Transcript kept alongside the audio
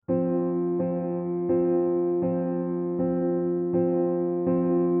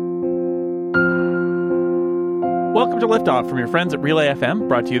Liftoff from your friends at Relay FM,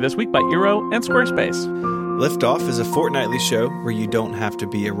 brought to you this week by Eero and Squarespace. Liftoff is a fortnightly show where you don't have to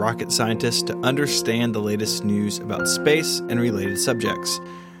be a rocket scientist to understand the latest news about space and related subjects.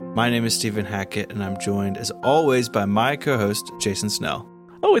 My name is Stephen Hackett, and I'm joined, as always, by my co-host, Jason Snell.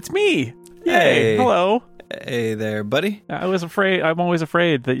 Oh, it's me! Yay! Hey. Hello! Hey there, buddy. I'm always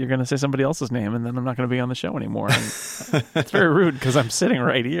afraid that you're going to say somebody else's name, and then I'm not going to be on the show anymore. It's very rude, because I'm sitting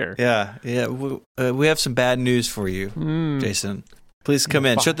right here. Yeah. We have some bad news for you, Jason. Please come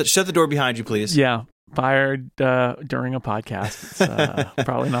in. Shut the door behind you, please. Yeah. Fired during a podcast. It's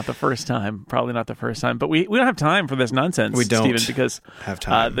probably not the first time. But we don't have time for this nonsense, we don't, Stephen, because have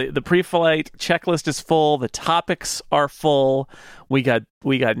time. The pre-flight checklist is full. The topics are full. We got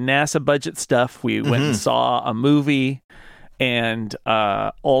NASA budget stuff. We went and saw a movie. And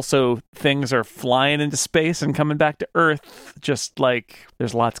also things are flying into space and coming back to Earth. Just like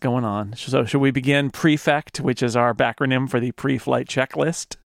there's lots going on. So should we begin Prefect, which is our backronym for the pre-flight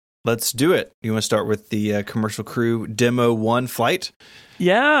checklist? Let's do it. You want to start with the Commercial Crew Demo 1 flight?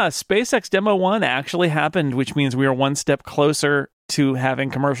 Yeah, SpaceX Demo 1 actually happened, which means we are one step closer to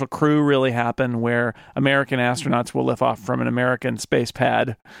having Commercial Crew really happen, where American astronauts will lift off from an American space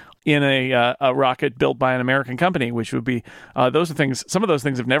pad in a rocket built by an American company, which would be those are things. Some of those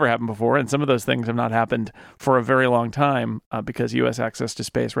things have never happened before, and some of those things have not happened for a very long time because U.S. access to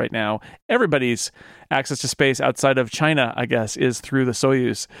space right now, everybody's access to space outside of China, I guess, is through the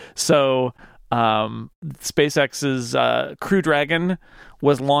Soyuz. So SpaceX's Crew Dragon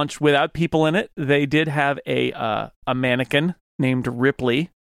was launched without people in it. They did have a mannequin named Ripley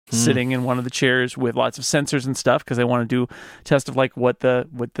sitting in one of the chairs with lots of sensors and stuff, because they want to do test of like what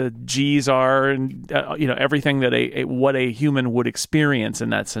the G's are and everything that what a human would experience in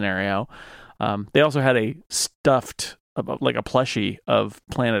that scenario. They also had a stuffed, like a plushie of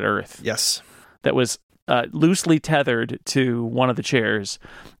planet Earth. Yes, that was loosely tethered to one of the chairs,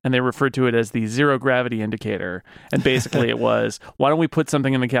 and they referred to it as the zero gravity indicator. And basically it was, why don't we put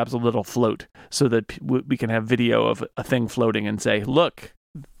something in the capsule that'll float so that we can have video of a thing floating and say, look,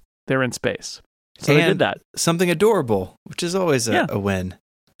 they're in space. So they did that. Something adorable, which is always a win.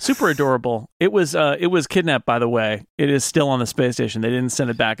 Super adorable. It was kidnapped, by the way. It is still on the space station. They didn't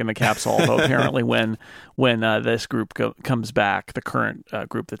send it back in the capsule, although apparently when this group comes back, the current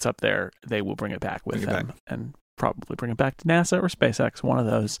group that's up there, they will bring it back with them and probably bring it back to NASA or SpaceX, one of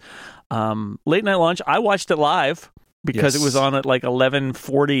those. Late night launch. I watched it live because it was on at like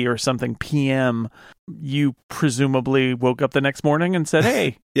 11:40 or something p.m. You presumably woke up the next morning and said,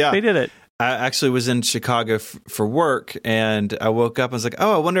 hey, they did it. I actually was in Chicago for work, and I woke up and was like,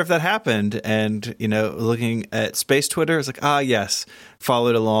 oh, I wonder if that happened. And, looking at space Twitter, I was like, yes,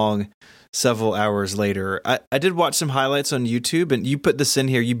 followed along several hours later. I did watch some highlights on YouTube, and you put this in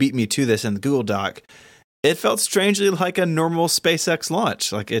here. You beat me to this in the Google Doc. It felt strangely like a normal SpaceX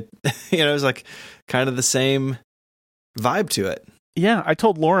launch. Like it was like kind of the same vibe to it. Yeah, I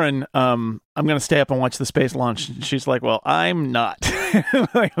told Lauren I'm going to stay up and watch the space launch. She's like, well, I'm not.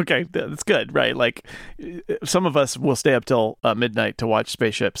 Like, okay, that's good, right? Like, some of us will stay up till midnight to watch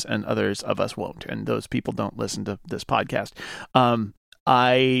spaceships, and others of us won't. And those people don't listen to this podcast.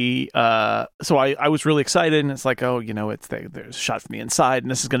 I was really excited, and it's like, there's a shot from the inside,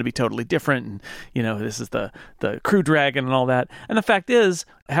 and this is going to be totally different. And, this is the Crew Dragon and all that. And the fact is,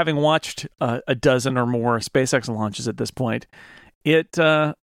 having watched a dozen or more SpaceX launches at this point, it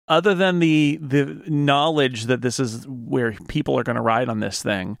other than the knowledge that this is where people are going to ride on this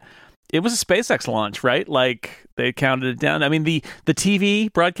thing, it was a SpaceX launch, right? Like, they counted it down. I mean, the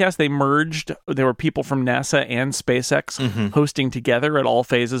TV broadcast, they merged. There were people from NASA and SpaceX hosting together at all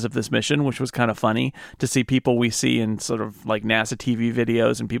phases of this mission, which was kind of funny to see people we see in sort of like NASA TV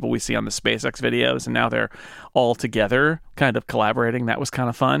videos and people we see on the SpaceX videos. And now they're all together kind of collaborating. That was kind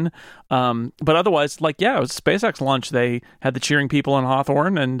of fun. But otherwise, it was a SpaceX launch. They had the cheering people in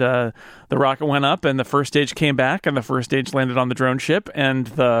Hawthorne, and the rocket went up, and the first stage came back, and the first stage landed on the drone ship, and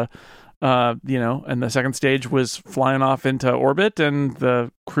the second stage was flying off into orbit, and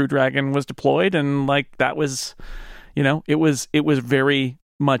the Crew Dragon was deployed, and that was, it was very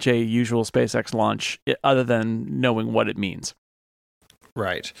much a usual SpaceX launch, other than knowing what it means.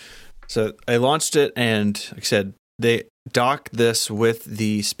 Right. So I launched it, and like I said, they docked this with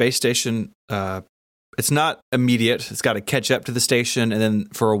the space station. It's not immediate. It's got to catch up to the station, and then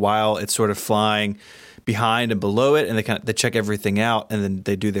for a while it's sort of flying behind and below it, and they check everything out, and then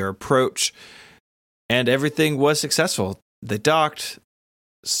they do their approach, and everything was successful. They docked,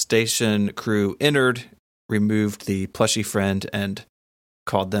 station crew entered, removed the plushy friend, and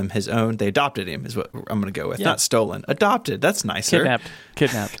called them his own. They adopted him, is what I'm going to go with. Yeah. Not stolen, adopted. That's nicer.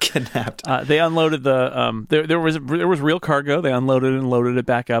 Kidnapped. Kidnapped. They unloaded the. There was real cargo. They unloaded and loaded it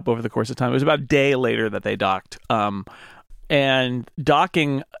back up over the course of time. It was about a day later that they docked. And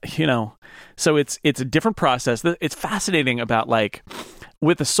docking, so it's a different process. It's fascinating about like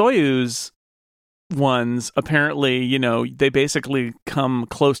with the Soyuz ones, apparently, they basically come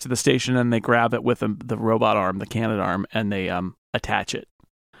close to the station and they grab it with the robot arm, the Canadarm, and they attach it.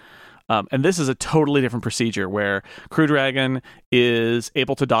 And this is a totally different procedure where Crew Dragon is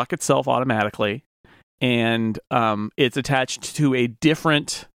able to dock itself automatically, and it's attached to a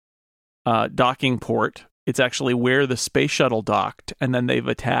different docking port. It's actually where the space shuttle docked, and then they've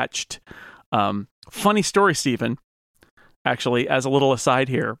attached. Funny story, Stephen. Actually, as a little aside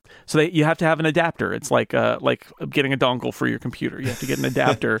here, so you have to have an adapter. It's like getting a dongle for your computer. You have to get an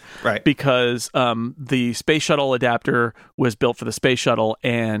adapter, right? Because the space shuttle adapter was built for the space shuttle,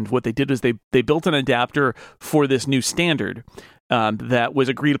 and what they did was they built an adapter for this new standard. That was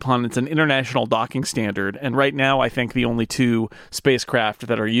agreed upon. It's an international docking standard, and right now I think the only two spacecraft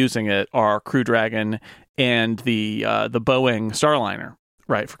that are using it are Crew Dragon and the Boeing Starliner,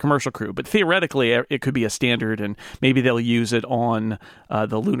 right, for commercial crew. But theoretically, it could be a standard, and maybe they'll use it on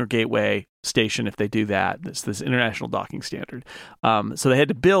the Lunar Gateway station if they do that. This international docking standard. So they had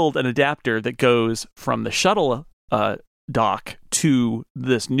to build an adapter that goes from the shuttle dock to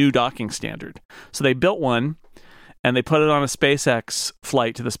this new docking standard. So they built one. And they put it on a SpaceX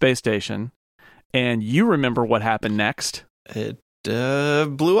flight to the space station. And you remember what happened next? It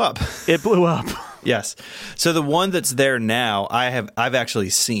blew up. It blew up. Yes. So the one that's there now, I've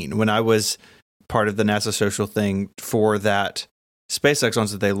actually seen when I was part of the NASA social thing for that SpaceX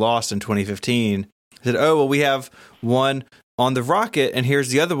ones that they lost in 2015. I said, oh, well, we have one on the rocket, and here's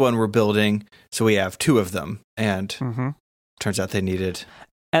the other one we're building. So we have two of them. And turns out they needed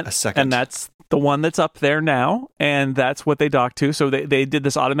a second. And that's the one that's up there now, and that's what they docked to. So they did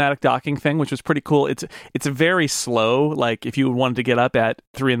this automatic docking thing, which was pretty cool. It's very slow. Like if you wanted to get up at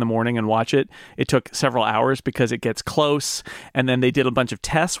 3 a.m. and watch it, it took several hours because it gets close. And then they did a bunch of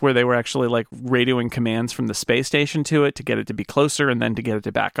tests where they were actually like radioing commands from the space station to it to get it to be closer and then to get it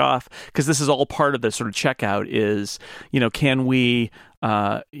to back off. Because this is all part of the sort of checkout is, can we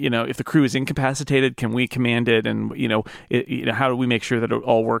if the crew is incapacitated, can we command it? And, how do we make sure that it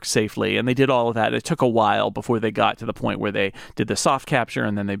all works safely? And they did all of that. It took a while before they got to the point where they did the soft capture,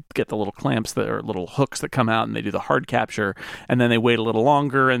 and then they get the little clamps that are little hooks that come out, and they do the hard capture, and then they wait a little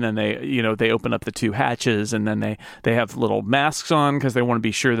longer, and then they open up the two hatches, and then they have little masks on because they want to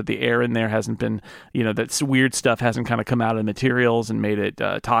be sure that the air in there hasn't been, that weird stuff hasn't kind of come out of the materials and made it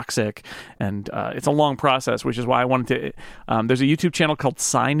toxic. And it's a long process, which is why I wanted to, there's a YouTube channel called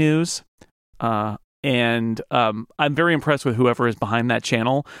Sci News, and I'm very impressed with whoever is behind that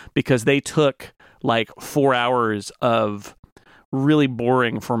channel because they took like 4 hours of really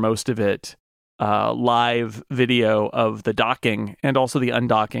boring for most of it live video of the docking and also the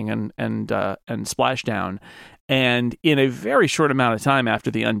undocking and splashdown. And in a very short amount of time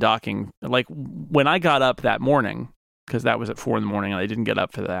after the undocking, like when I got up that morning, because that was at 4 a.m. and I didn't get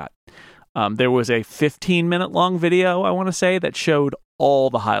up for that, there was a 15-minute long video, I want to say, that showed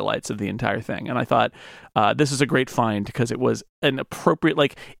all the highlights of the entire thing. And I thought, this is a great find because it was an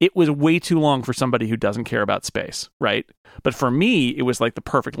appropriate, it was way too long for somebody who doesn't care about space, right? But for me, it was like the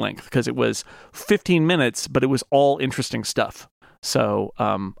perfect length because it was 15 minutes, but it was all interesting stuff. So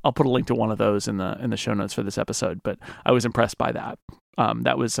I'll put a link to one of those in the show notes for this episode. But I was impressed by that.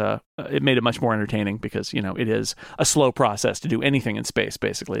 That was it made it much more entertaining because it is a slow process to do anything in space.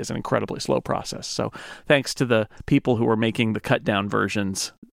 Basically, it's an incredibly slow process. So thanks to the people who are making the cut down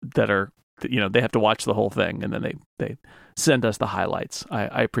versions that are they have to watch the whole thing and then they send us the highlights.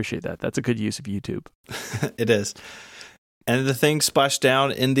 I appreciate that. That's a good use of YouTube. It is. And the thing splashed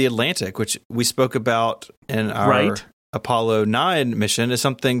down in the Atlantic, which we spoke about in our Apollo 9 mission, is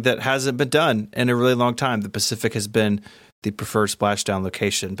something that hasn't been done in a really long time. The Pacific has been the preferred splashdown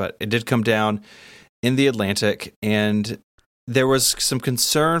location, but it did come down in the Atlantic, and there was some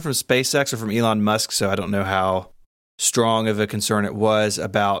concern from SpaceX or from Elon Musk, so I don't know how strong of a concern it was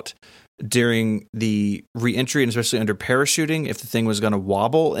about during the re-entry and especially under parachuting, if the thing was going to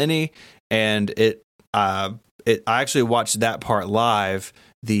wobble any. And I actually watched that part live,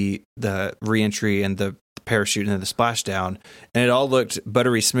 the re-entry and the parachute and then the splashdown, and it all looked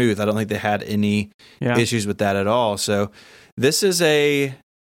buttery smooth. I don't think they had any issues with that at all. So this is a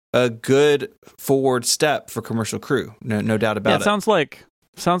good forward step for commercial crew, no doubt about it. It sounds like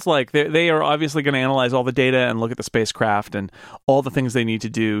Sounds like they are obviously going to analyze all the data and look at the spacecraft and all the things they need to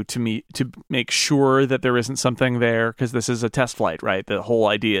do to make sure that there isn't something there, because this is a test flight, right? The whole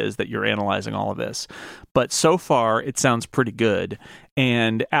idea is that you're analyzing all of this. But so far, it sounds pretty good.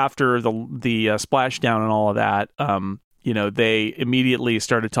 And after the splashdown and all of that, they immediately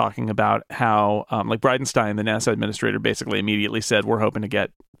started talking about how, like Bridenstine, the NASA administrator, basically immediately said, we're hoping to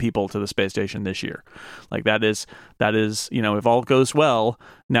get people to the space station this year. Like that is, if all goes well,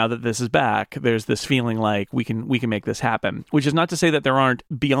 now that this is back, there's this feeling like we can make this happen, which is not to say that there aren't,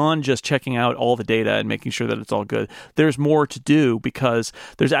 beyond just checking out all the data and making sure that it's all good, there's more to do, because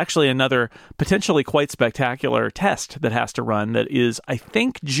there's actually another potentially quite spectacular test that has to run that is, I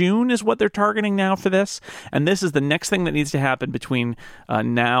think June is what they're targeting now for this. And this is the next thing that needs to happen between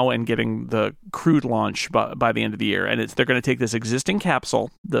now and getting the crewed launch by the end of the year. And they're going to take this existing capsule,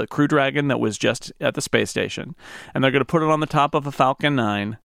 the Crew Dragon that was just at the space station, and they're going to put it on the top of a Falcon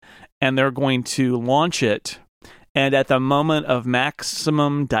 9, and they're going to launch it. And at the moment of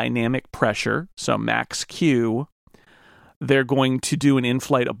maximum dynamic pressure, so max Q, they're going to do an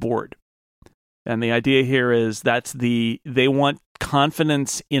in-flight abort. And the idea here is they want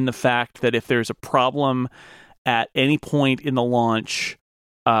confidence in the fact that if there's a problem at any point in the launch,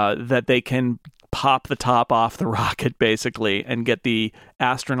 that they can pop the top off the rocket, basically, and get the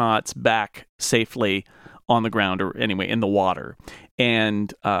astronauts back safely on the ground, or anyway, in the water.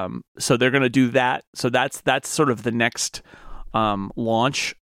 And so they're going to do that. So that's sort of the next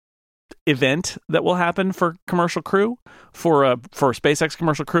launch event that will happen for commercial crew, for SpaceX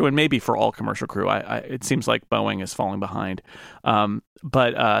commercial crew, and maybe for all commercial crew. It seems like Boeing is falling behind.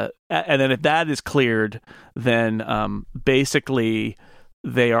 But and then if that is cleared, then basically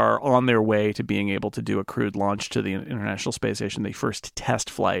they are on their way to being able to do a crewed launch to the International Space Station, the first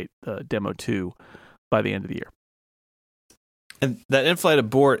test flight, Demo 2, by the end of the year. And that in-flight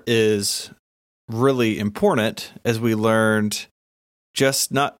abort is really important, as we learned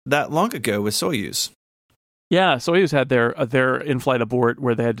just not that long ago with Soyuz. Yeah, Soyuz had their in-flight abort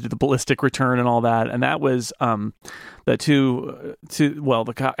where they had to do the ballistic return and all that, and that was the the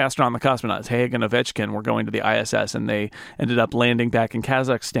astronaut and the cosmonauts, Haig and Ovechkin, were going to the ISS, and they ended up landing back in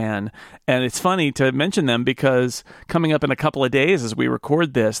Kazakhstan. And it's funny to mention them because coming up in a couple of days as we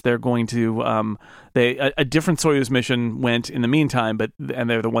record this, they're going to a different Soyuz mission went in the meantime, and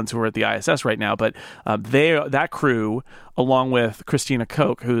they're the ones who are at the ISS right now. But that crew, along with Christina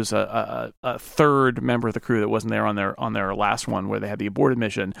Koch, who's a third member of the crew that wasn't there on their last one where they had the aborted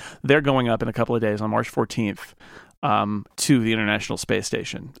mission, they're going up in a couple of days on March 14th. To the International Space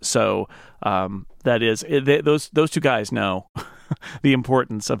Station. So that is those two guys know the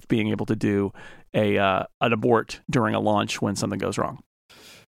importance of being able to do an abort during a launch when something goes wrong.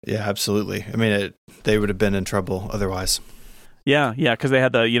 Yeah, absolutely. I mean, they would have been in trouble otherwise. Yeah, because they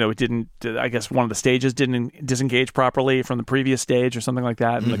had it didn't, I guess one of the stages didn't disengage properly from the previous stage or something like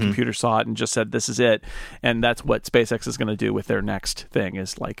that, and the computer saw it and just said, this is it. And that's what SpaceX is going to do with their next thing,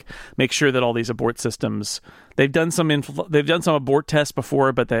 is like make sure that all these abort systems, they've done some abort tests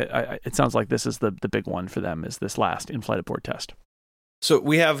before, but it sounds like this is the big one for them, is this last in-flight abort test. So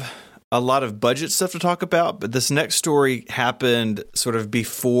we have a lot of budget stuff to talk about, but this next story happened sort of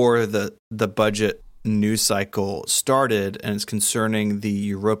before the budget news cycle started, and it's concerning the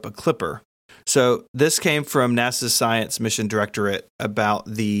Europa Clipper. So this came from NASA's Science Mission Directorate about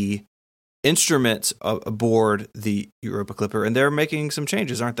the instruments aboard the Europa Clipper, and they're making some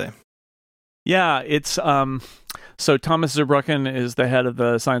changes, aren't they? Yeah, it's so Thomas Zurbuchen is the head of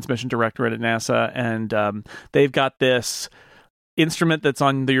the Science Mission Directorate at NASA, and they've got this instrument that's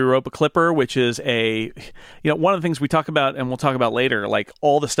on the Europa Clipper, which is one of the things we talk about, and we'll talk about later, like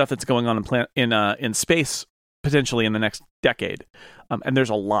all the stuff that's going on in space potentially in the next decade. And there's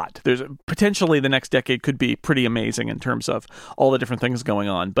a lot. There's potentially the next decade could be pretty amazing in terms of all the different things going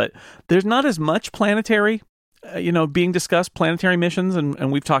on, but there's not as much planetary, being discussed, planetary missions,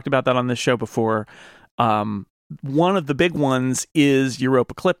 and we've talked about that on this show before. One of the big ones is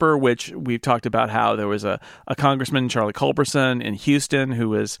Europa Clipper, which we've talked about how there was a congressman, Charlie Culberson, in Houston, who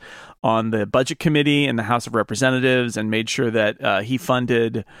was on the budget committee in the House of Representatives and made sure that he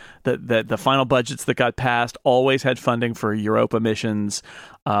funded that the final budgets that got passed always had funding for Europa missions.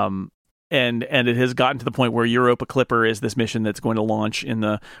 And it has gotten to the point where Europa Clipper is this mission that's going to launch in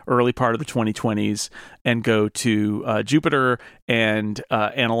the early part of the 2020s and go to Jupiter and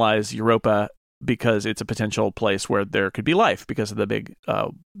analyze Europa, because it's a potential place where there could be life because of the big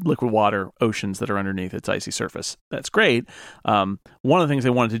liquid water oceans that are underneath its icy surface. That's great. One of the things they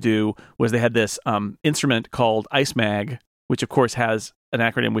wanted to do was they had this instrument called IceMag, which of course has an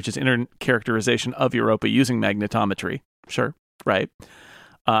acronym, which is Intercharacterization of Europa using Magnetometry. Sure, right.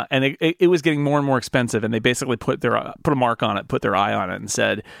 and it was getting more and more expensive. And they basically put a mark on it, put their eye on it, and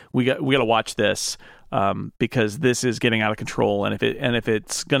said, we got to watch this. Because this is getting out of control, and if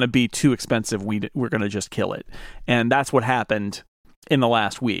it's going to be too expensive, we're going to just kill it. And that's what happened in the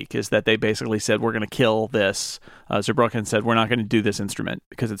last week, is that they basically said, we're going to kill this. Zurbuchen said, we're not going to do this instrument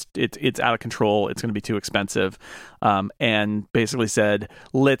because it's out of control. It's going to be too expensive. And basically said,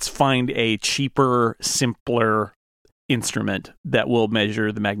 let's find a cheaper, simpler instrument that will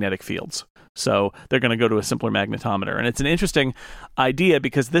measure the magnetic fields. So they're going to go to a simpler magnetometer. And it's an interesting idea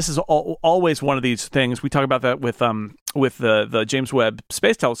because this is always one of these things. We talk about that with the James Webb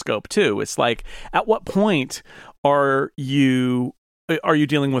Space Telescope too. It's like, at what point are you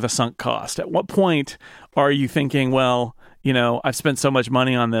dealing with a sunk cost? At what point are you thinking, well, I've spent so much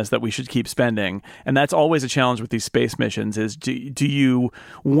money on this that we should keep spending? And that's always a challenge with these space missions is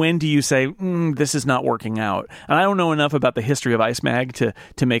when do you say, this is not working out? And I don't know enough about the history of IceMag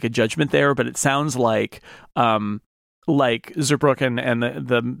to make a judgment there, but it sounds like Zurbuchen and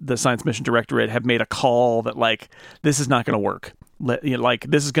the Science Mission Directorate have made a call that like, this is not going to work. Like,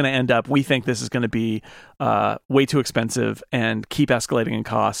 this is going to end up, we think this is going to be way too expensive and keep escalating in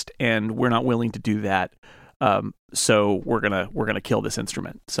cost, and we're not willing to do that. So we're gonna kill this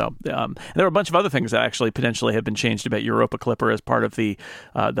instrument. So there are a bunch of other things that actually potentially have been changed about Europa Clipper as part of the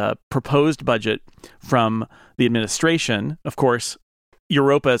proposed budget from the administration. Of course,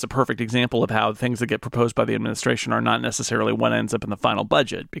 Europa is a perfect example of how things that get proposed by the administration are not necessarily what ends up in the final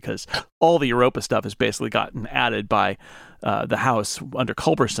budget, because all the Europa stuff has basically gotten added by the House under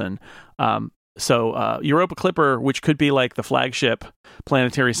Culberson. So Europa Clipper, which could be like the flagship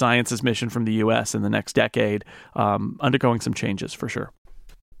planetary sciences mission from the U.S. in the next decade, undergoing some changes for sure.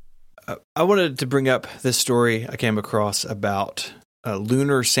 I wanted to bring up this story I came across about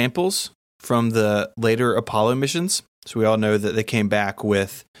lunar samples from the later Apollo missions. So we all know that they came back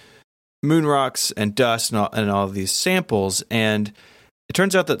with moon rocks and dust and all of these samples. And it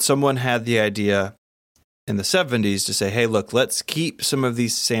turns out that someone had the idea in the 70s to say, hey, look, let's keep some of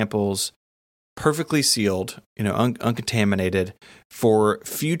these samples perfectly sealed, uncontaminated for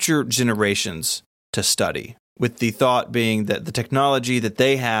future generations to study, with the thought being that the technology that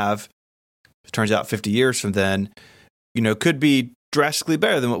they have, it turns out 50 years from then, could be drastically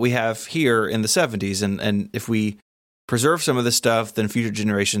better than what we have here in the 70s. And if we preserve some of this stuff, then future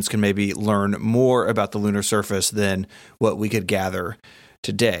generations can maybe learn more about the lunar surface than what we could gather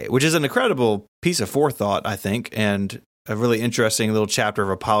today, which is an incredible piece of forethought, I think, and a really interesting little chapter of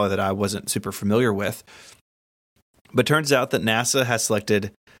Apollo that I wasn't super familiar with. But turns out that NASA has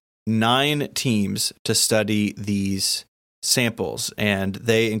selected 9 teams to study these samples, and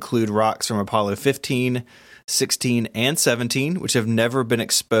they include rocks from Apollo 15, 16, and 17, which have never been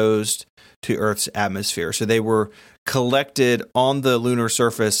exposed to Earth's atmosphere. So they were collected on the lunar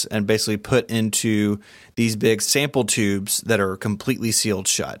surface and basically put into these big sample tubes that are completely sealed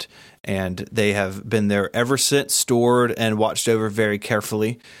shut. And they have been there ever since, stored and watched over very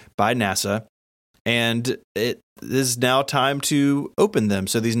carefully by NASA. And it is now time to open them.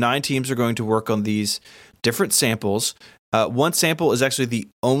 So these 9 teams are going to work on these different samples. One sample is actually the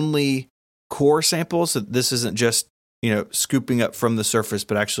only core sample. So this isn't just, scooping up from the surface,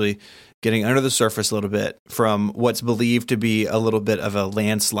 but actually getting under the surface a little bit from what's believed to be a little bit of a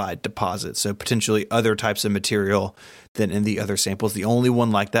landslide deposit. So potentially other types of material than in the other samples. The only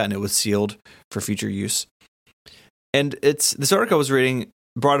one like that, and it was sealed for future use. And this article I was reading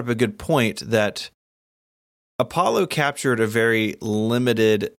brought up a good point that Apollo captured a very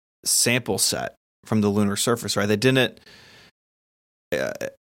limited sample set from the lunar surface, right? They didn't.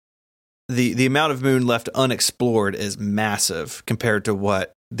 The amount of moon left unexplored is massive compared to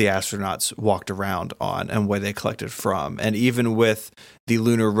what the astronauts walked around on and where they collected from. And even with the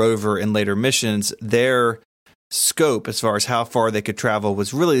lunar rover in later missions, their scope as far as how far they could travel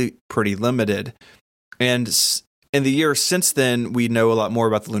was really pretty limited. And in the years since then, we know a lot more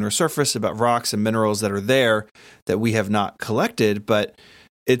about the lunar surface, about rocks and minerals that are there that we have not collected. But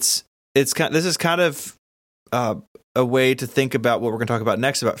this is kind of a way to think about what we're going to talk about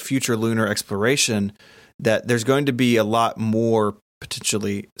next, about future lunar exploration, that there's going to be a lot more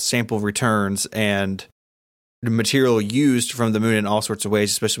potentially sample returns and material used from the moon in all sorts of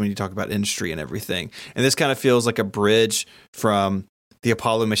ways, especially when you talk about industry and everything. And this kind of feels like a bridge from the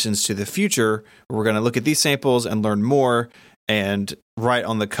Apollo missions to the future, where we're going to look at these samples and learn more, and right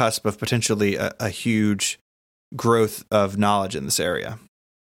on the cusp of potentially a huge growth of knowledge in this area.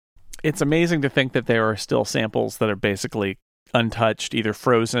 It's amazing to think that there are still samples that are basically untouched, either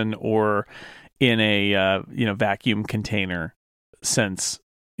frozen or in a vacuum container since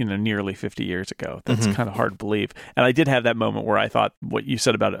nearly 50 years ago. That's kind of hard to believe. And I did have that moment where I thought what you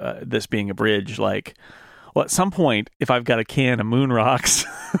said about this being a bridge, like, well, at some point, if I've got a can of moon rocks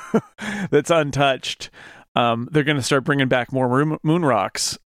that's untouched, they're going to start bringing back more moon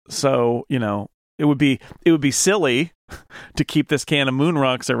rocks. So, it would be silly to keep this can of moon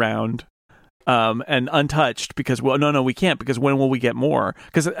rocks around and untouched because, well, no, we can't, because when will we get more?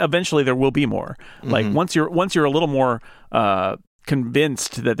 Because eventually there will be more. Like once you're a little more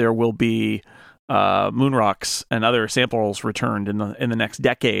convinced that there will be moon rocks and other samples returned in the next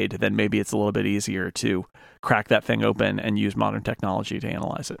decade, then maybe it's a little bit easier to crack that thing open and use modern technology to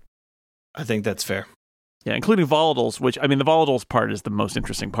analyze it. I think that's fair. Yeah, including volatiles, which, I mean, the volatiles part is the most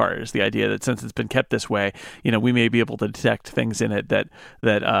interesting part, is the idea that since it's been kept this way, we may be able to detect things in it that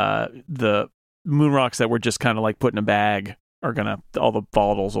the moon rocks that we're just kind of like put in a bag all the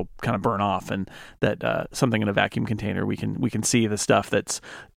volatiles will kind of burn off, and that something in a vacuum container, we can see the stuff that's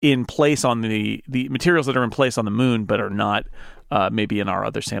in place on the materials that are in place on the moon, but are not maybe in our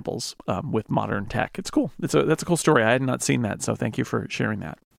other samples with modern tech. It's cool. That's a cool story. I had not seen that, so thank you for sharing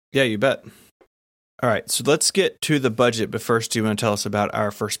that. Yeah, you bet. All right, so let's get to the budget, but first, do you want to tell us about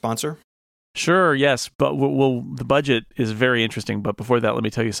our first sponsor? Sure, yes, but the budget is very interesting, but before that, let me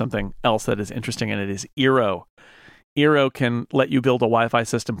tell you something else that is interesting, and it is Eero. Eero can let you build a Wi-Fi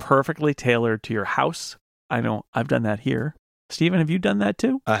system perfectly tailored to your house. I know I've done that here. Stephen, have you done that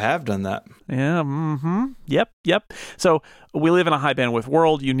too? I have done that. Yeah. Yep. So we live in a high bandwidth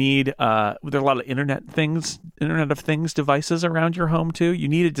world. You need there are a lot of Internet of Things devices around your home too. You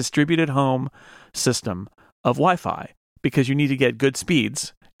need a distributed home system of Wi-Fi because you need to get good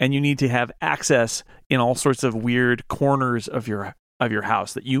speeds, and you need to have access in all sorts of weird corners of your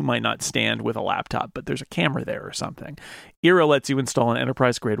house that you might not stand with a laptop, but there's a camera there or something. Eero lets you install an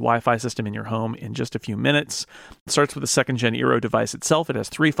enterprise-grade Wi-Fi system in your home in just a few minutes. It starts with the second-gen Eero device itself. It has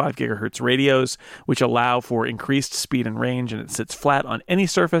 3 5 gigahertz radios, which allow for increased speed and range, and it sits flat on any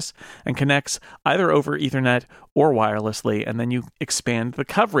surface and connects either over Ethernet or wirelessly, and then you expand the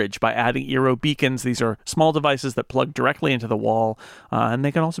coverage by adding Eero beacons. These are small devices that plug directly into the wall, and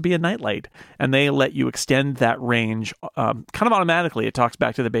they can also be a nightlight, and they let you extend that range kind of automatically. It talks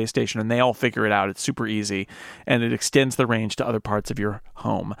back to the base station, and they all figure it out. It's super easy, and it extends the range to other parts of your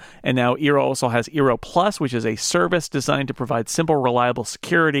home. And now Eero also has Eero Plus, which is a service designed to provide simple, reliable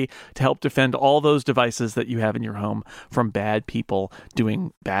security to help defend all those devices that you have in your home from bad people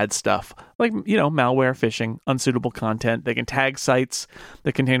doing bad stuff, like, malware, phishing, unsuitable content. They can tag sites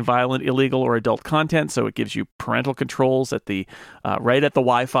that contain violent, illegal, or adult content, so it gives you parental controls at the right at the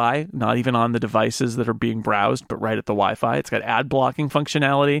Wi-Fi, not even on the devices that are being browsed, but right at the Wi-Fi. It's got ad blocking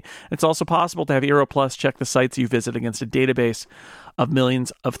functionality. It's also possible to have Eero Plus check the sites you visit against a database of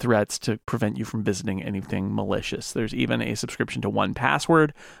millions of threats to prevent you from visiting anything malicious. There's even a subscription to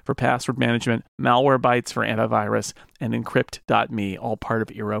 1Password for password management, Malwarebytes for antivirus, and Encrypt.me, all part of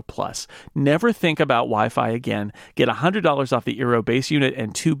Eero Plus. Never think about Wi-Fi again. Get $100 off the Eero base unit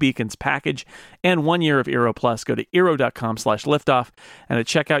and 2 beacons package and 1 year of Eero Plus. Go to Eero.com/liftoff, and at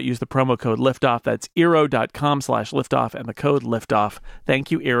checkout use the promo code LIFTOFF. That's Eero.com/liftoff and the code LIFTOFF.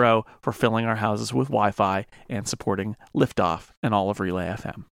 Thank you, Eero, for filling our houses with Wi-Fi and supporting Liftoff and all of Relay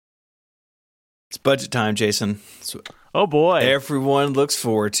FM. It's budget time, Jason. Oh boy. Everyone looks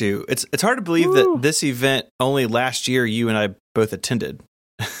forward to. It's hard to believe that this event only last year you and I both attended.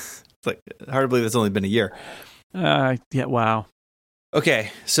 It's like hard to believe it's only been a year. Yeah, wow.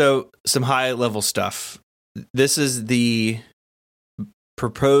 Okay, so some high level stuff. This is the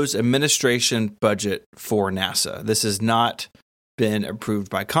proposed administration budget for NASA. This has not been approved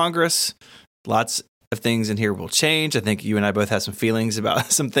by Congress. Lots of things in here will change. I think you and I both have some feelings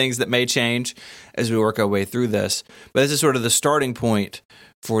about some things that may change as we work our way through this. But this is sort of the starting point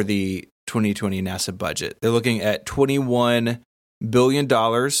for the 2020 NASA budget. They're looking at $21 billion.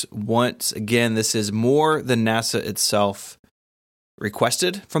 Once again, this is more than NASA itself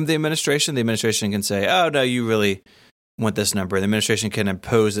requested from the administration. The administration can say, oh, no, you really want this number. The administration can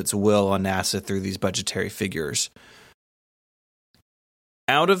impose its will on NASA through these budgetary figures.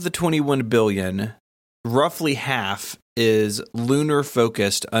 Out of the $21 billion, roughly half is lunar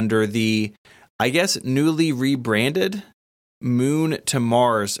focused under the, I guess, newly rebranded Moon to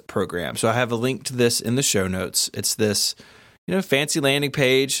Mars program. So I have a link to this in the show notes. It's this, fancy landing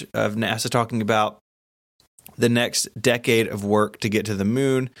page of NASA talking about the next decade of work to get to the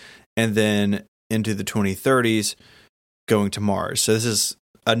moon, and then into the 2030s going to Mars. So this is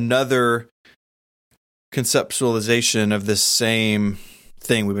another conceptualization of this same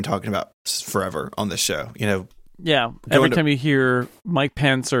thing we've been talking about forever on this show. Yeah. Every time you hear Mike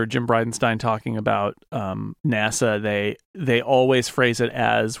Pence or Jim Bridenstine talking about NASA, they always phrase it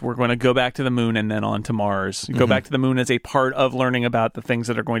as, we're going to go back to the moon and then on to Mars. Go back to the moon as a part of learning about the things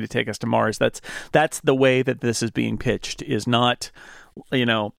that are going to take us to Mars. That's the way that this is being pitched, is not,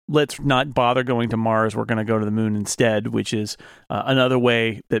 let's not bother going to Mars. We're going to go to the moon instead, which is another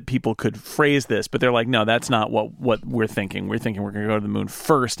way that people could phrase this. But they're like, no, that's not what we're thinking. We're thinking we're going to go to the moon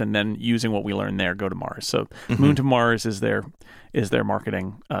first, and then using what we learn there, go to Mars. So Moon to Mars is their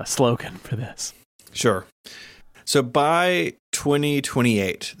marketing slogan for this. Sure. So by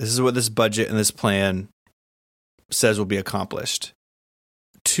 2028, this is what this budget and this plan says will be accomplished.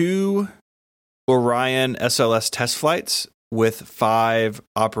 2 Orion SLS test flights with 5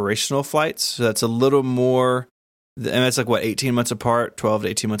 operational flights. So that's a little more, and that's 18 months apart, 12 to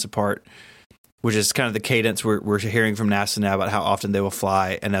 18 months apart, which is kind of the cadence we're hearing from NASA now about how often they will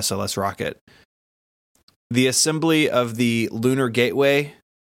fly an SLS rocket. The assembly of the Lunar Gateway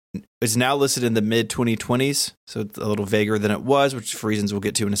is now listed in the mid-2020s, so it's a little vaguer than it was, which for reasons we'll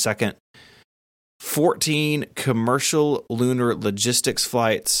get to in a second. 14 commercial lunar logistics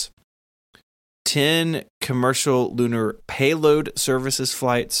flights, 10 commercial lunar payload services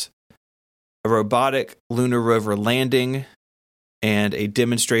flights, a robotic lunar rover landing, and a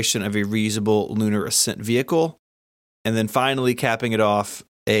demonstration of a reusable lunar ascent vehicle, and then finally capping it off,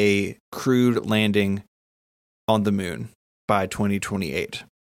 a crewed landing on the moon by 2028.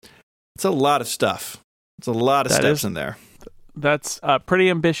 It's a lot of stuff. It's a lot of steps in there. That's pretty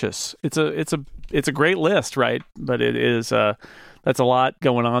ambitious. It's a great list, right? But it is that's a lot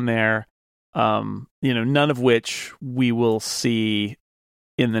going on there. None of which we will see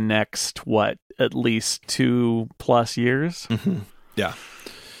in the next at least 2+ years. Mm-hmm. Yeah.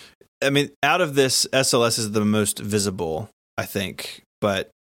 I mean, out of this, SLS is the most visible, I think. But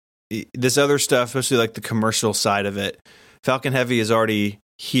this other stuff, especially like the commercial side of it, Falcon Heavy is already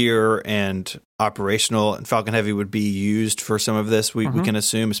here and operational, and Falcon Heavy would be used for some of this. We can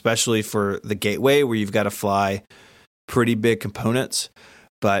assume, especially for the Gateway, where you've got to fly pretty big components.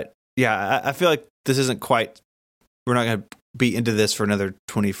 But yeah, I feel like this isn't quite, we're not going to be into this for another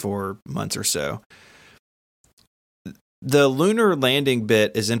 24 months or so. The lunar landing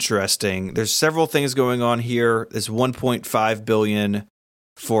bit is interesting. There's several things going on here. There's $1.5 billion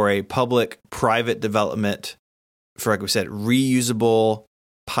for a public-private development for, like we said, reusable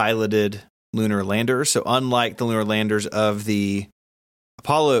piloted lunar landers. So unlike the lunar landers of the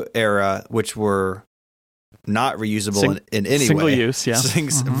Apollo era, which were not reusable in any single way. Use, yeah.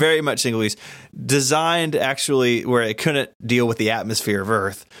 Very much single use. Designed actually where it couldn't deal with the atmosphere of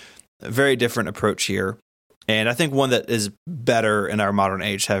Earth. A very different approach here. And I think one that is better in our modern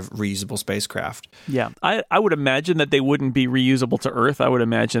age have reusable spacecraft. Yeah, I would imagine that they wouldn't be reusable to Earth. I would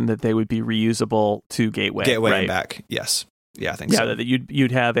imagine that they would be reusable to Gateway. Gateway right? and back, yes. Yeah, I think so. Yeah, that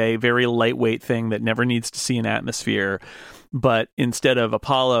you'd have a very lightweight thing that never needs to see an atmosphere. But instead of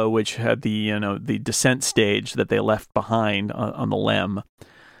Apollo, which had the descent stage that they left behind on the LEM,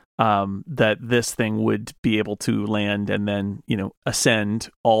 that this thing would be able to land and then ascend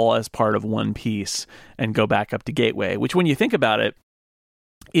all as part of one piece and go back up to Gateway. Which, when you think about it,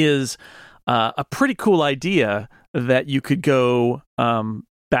 is a pretty cool idea that you could go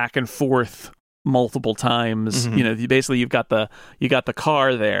back and forth multiple times. Mm-hmm. You've got the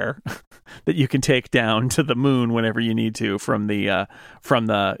car there that you can take down to the moon whenever you need to from the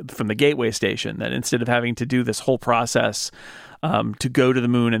Gateway station. That instead of having to do this whole process to go to the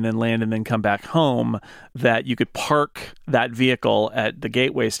moon and then land and then come back home, that you could park that vehicle at the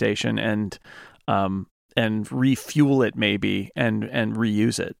Gateway station and refuel it maybe and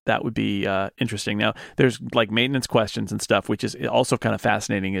reuse it. That would be interesting. Now, there's like maintenance questions and stuff, which is also kind of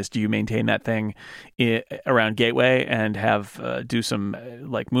fascinating. Is do you maintain that thing around Gateway and have do some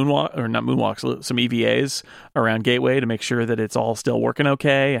some EVAs around Gateway to make sure that it's all still working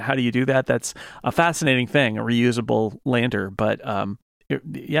okay? How do you do that? That's a fascinating thing, a reusable lander. But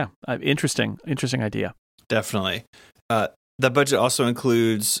interesting idea. Definitely. The budget also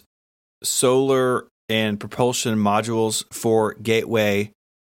includes solar and propulsion modules for Gateway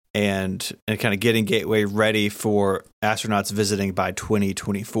and kind of getting Gateway ready for astronauts visiting by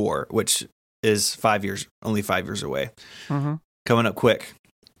 2024, which is only 5 years away. Mm-hmm. Coming up quick.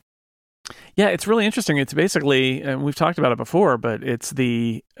 Yeah, it's really interesting. It's basically, and we've talked about it before, but it's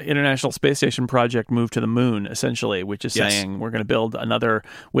the International Space Station project moved to the moon, essentially, which is saying we're going to build another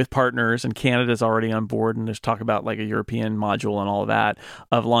with partners, and Canada's already on board, and there's talk about like a European module and all of that,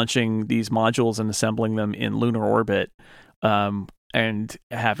 of launching these modules and assembling them in lunar orbit, and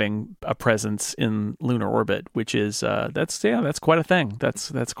having a presence in lunar orbit, which is, that's quite a thing.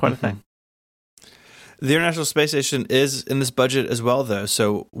 That's quite a thing. The International Space Station is in this budget as well, though.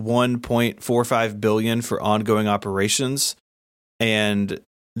 So $1.45 billion for ongoing operations. And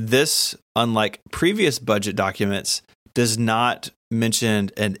this, unlike previous budget documents, does not mention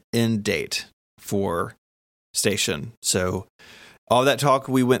an end date for station. So all that talk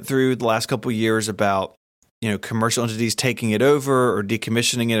we went through the last couple of years about, commercial entities taking it over or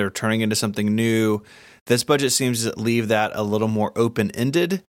decommissioning it or turning it into something new, this budget seems to leave that a little more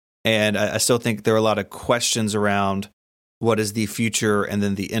open-ended. And I still think there are a lot of questions around what is the future and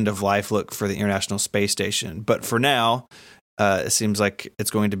then the end of life look for the International Space Station. But for now, it seems like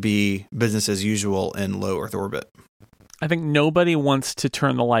it's going to be business as usual in low Earth orbit. I think nobody wants to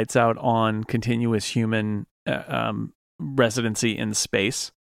turn the lights out on continuous human residency in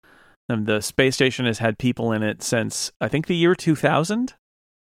space. The space station has had people in it since, I think, the year 2000,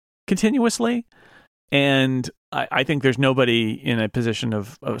 continuously. And I think there's nobody in a position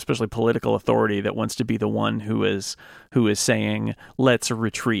of especially political authority that wants to be the one who is saying, let's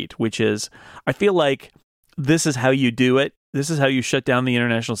retreat, which is, I feel like this is how you do it. This is how you shut down the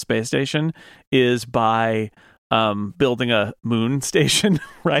International Space Station, is by building a moon station,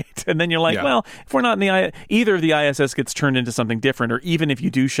 right? And then you're like, well, if we're not in either of the ISS gets turned into something different, or even if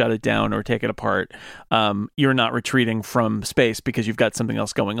you do shut it down or take it apart, you're not retreating from space because you've got something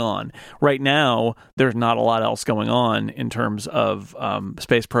else going on. Right now, there's not a lot else going on in terms of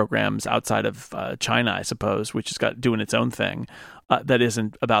space programs outside of China, I suppose, which has got doing its own thing that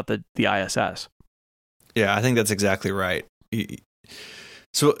isn't about the ISS. Yeah, I think that's exactly right.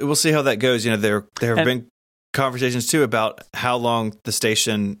 So we'll see how that goes. There have been conversations too about how long the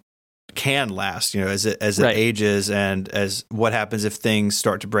station can last, as it ages, and as what happens if things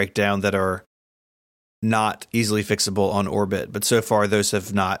start to break down that are not easily fixable on orbit. But so far, those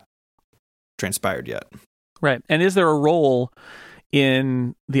have not transpired yet. Right. And is there a role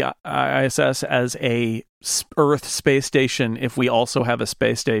in the ISS as a Earth space station if we also have a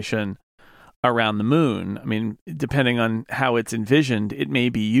space station around the moon? I mean, depending on how it's envisioned, it may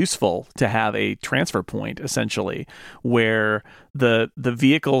be useful to have a transfer point, essentially, where the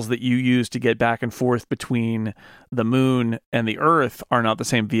vehicles that you use to get back and forth between the moon and the Earth are not the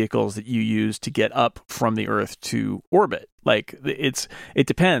same vehicles that you use to get up from the Earth to orbit. Like, it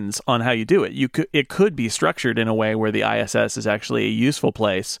depends on how you do it. It could be structured in a way where the ISS is actually a useful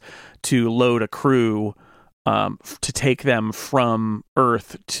place to load a crew to take them from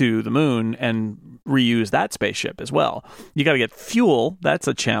Earth to the moon and reuse that spaceship as well. You got to get fuel. That's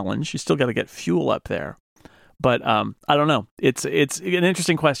a challenge. You still got to get fuel up there. But I don't know. It's an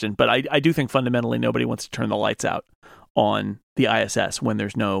interesting question. But I do think fundamentally nobody wants to turn the lights out on the ISS when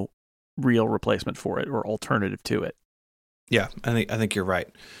there's no real replacement for it or alternative to it. Yeah, I think you're right.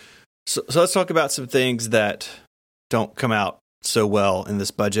 So let's talk about some things that don't come out so well in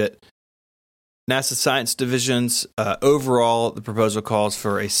this budget. NASA Science Divisions, overall, the proposal calls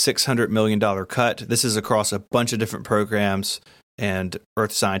for a $600 million cut. This is across a bunch of different programs and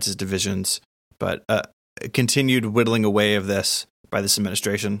Earth Sciences divisions, but continued whittling away of this by this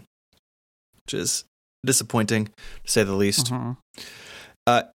administration, which is disappointing, to say the least.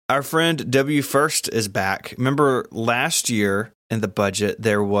 Mm-hmm. Our friend W. First is back. Remember last year in the budget,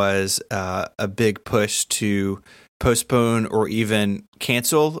 there was a big push to postpone or even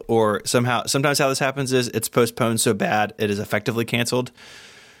cancel, or sometimes how this happens is it's postponed so bad it is effectively canceled.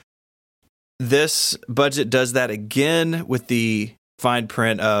 This budget does that again with the fine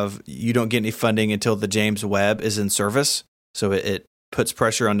print of you don't get any funding until the James Webb is in service. So it puts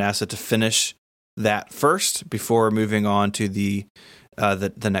pressure on NASA to finish that first before moving on to the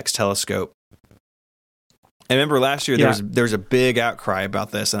next telescope. I remember last year there was a big outcry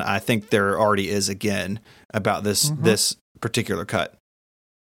about this, and I think there already is again about this particular cut.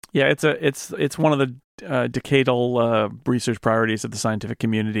 Yeah, it's one of the decadal research priorities of the scientific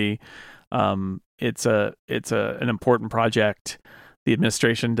community. It's an important project. The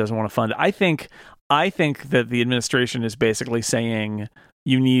administration doesn't want to fund it. I think that the administration is basically saying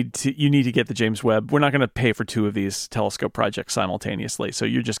you need to get the James Webb. We're not going to pay for two of these telescope projects simultaneously, so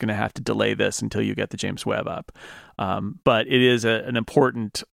you're just going to have to delay this until you get the James Webb up. But it is an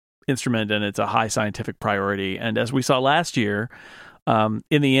important instrument, and it's a high scientific priority. And as we saw last year, in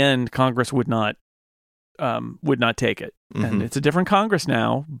the end, Congress would not take it. Mm-hmm. And it's a different Congress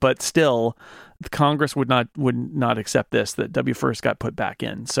now, but still, Congress would not accept this. That W First got put back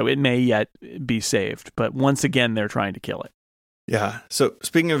in, so it may yet be saved. But once again, they're trying to kill it. Yeah. So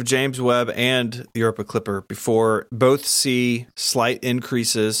speaking of James Webb and the Europa Clipper, both see slight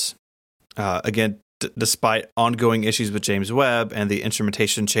increases. Again, despite ongoing issues with James Webb and the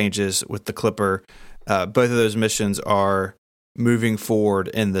instrumentation changes with the Clipper, both of those missions are moving forward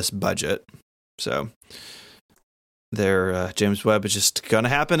in this budget. So their James Webb is just going to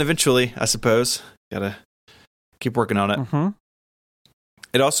happen eventually, I suppose. Got to keep working on it. Mm-hmm.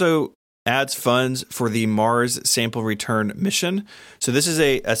 It also adds funds for the Mars Sample Return mission. So this is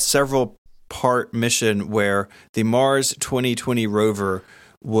a several-part mission where the Mars 2020 rover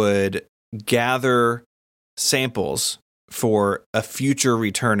would gather samples for a future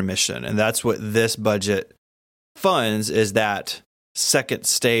return mission. And that's what this budget funds, is that second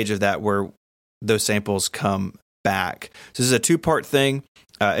stage of that where those samples come back. So this is a 2-part thing.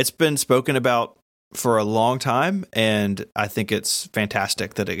 It's been spoken about for a long time, and I think it's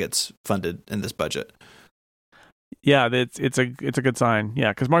fantastic that it gets funded in this budget. Yeah, it's a good sign.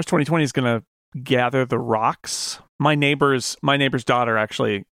 Yeah, because Mars 2020 is going to gather the rocks. My neighbor's daughter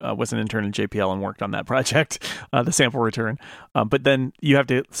actually was an intern in JPL and worked on that project, the sample return. But then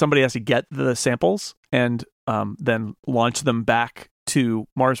somebody has to get the samples and then launch them back to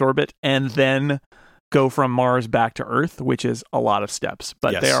Mars orbit, and then go from Mars back to Earth, which is a lot of steps.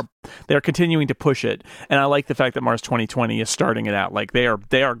 But yes. they are continuing to push it, and I like the fact that Mars 2020 is starting it out. Like they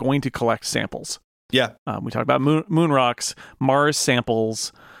are going to collect samples. Yeah, we talk about moon rocks, Mars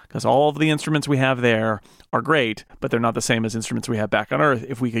samples, because all of the instruments we have there are great, but they're not the same as instruments we have back on Earth.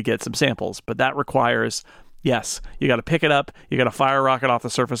 If we could get some samples, but that requires. Yes, you got to pick it up. You got to fire a rocket off the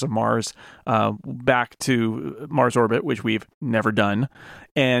surface of Mars back to Mars orbit, which we've never done,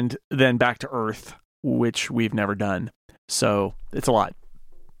 and then back to Earth, which we've never done. So it's a lot.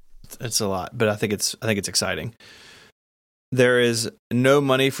 It's a lot, but I think it's exciting. There is no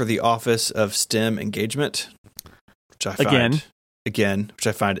money for the Office of STEM Engagement, which I find which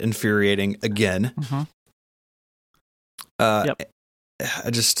I find infuriating again. Mm-hmm. Yep.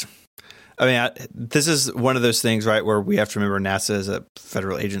 This is one of those things, right, where we have to remember NASA is a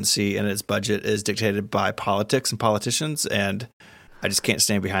federal agency and its budget is dictated by politics and politicians, and I just can't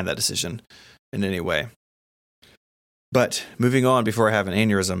stand behind that decision in any way. But moving on before I have an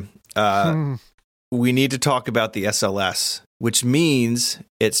aneurysm, we need to talk about the SLS, which means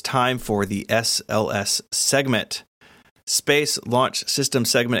it's time for the SLS segment. Space Launch System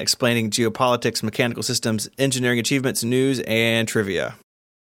segment explaining geopolitics, mechanical systems, engineering achievements, news, and trivia.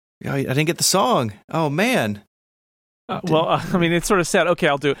 Oh, I didn't get the song. Oh, man. It's sort of sad. Okay,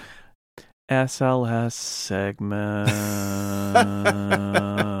 I'll do SLS segment.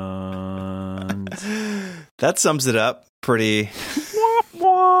 That sums it up pretty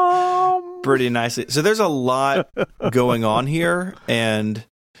nicely. So there's a lot going on here, and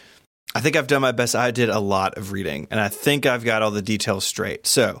I think I've done my best. I did a lot of reading, and I think I've got all the details straight.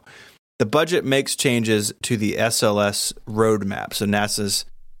 So the budget makes changes to the SLS roadmap, so NASA's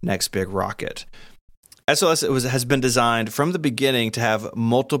next big rocket. SLS has been designed from the beginning to have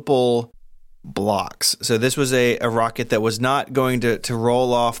multiple blocks. So this was a rocket that was not going to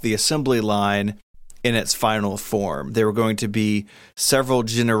roll off the assembly line in its final form. There were going to be several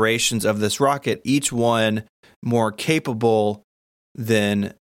generations of this rocket, each one more capable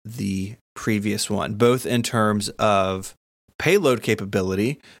than the previous one, both in terms of payload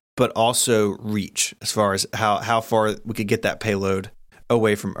capability, but also reach, as far as how far we could get that payload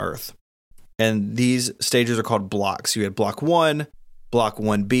away from Earth. And these stages are called blocks. You had Block 1, Block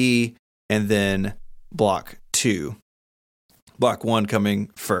 1B, and then Block 2. Block 1 coming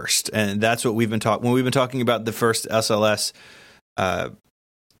first. And that's what we've been talking when we've been talking about the first SLS, the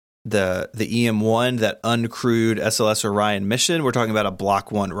EM1, that uncrewed SLS Orion mission. We're talking about a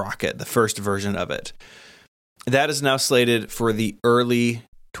Block 1 rocket, the first version of it. That is now slated for the early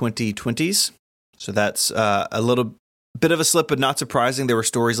 2020s. So that's a little bit of a slip, but not surprising. There were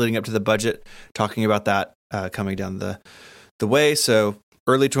stories leading up to the budget talking about that coming down the way. So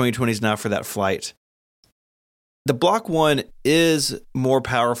early 2020s now for that flight. The Block 1 is more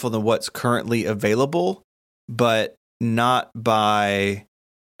powerful than what's currently available, but not by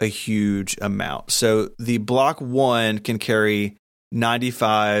a huge amount. So the Block 1 can carry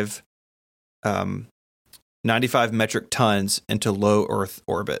 95 metric tons into low Earth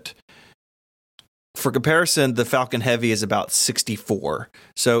orbit. For comparison, the Falcon Heavy is about 64.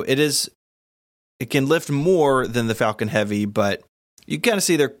 So it can lift more than the Falcon Heavy, but you kind of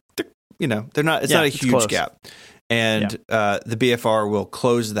see they're not, it's not a huge close gap. And the BFR will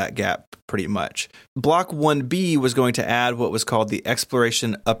close that gap pretty much. Block 1B was going to add what was called the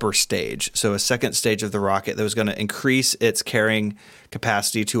Exploration Upper Stage. So a second stage of the rocket that was going to increase its carrying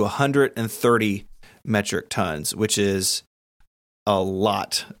capacity to 130 metric tons, which is a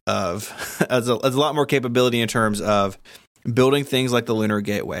lot of, a lot more capability in terms of building things like the Lunar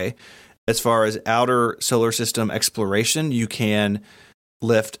Gateway. As far as outer solar system exploration, you can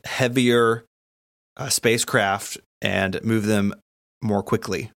lift heavier spacecraft and move them more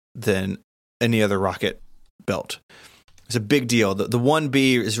quickly than any other rocket built. It's a big deal. The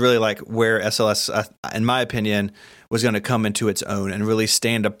 1B is really like where SLS, in my opinion, was going to come into its own and really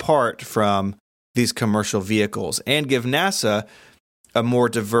stand apart from these commercial vehicles and give NASA a more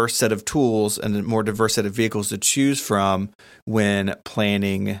diverse set of tools and a more diverse set of vehicles to choose from when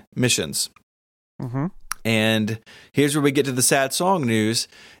planning missions. Mm-hmm. And here's where we get to the sad song news,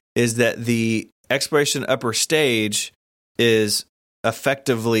 is that the Exploration Upper Stage is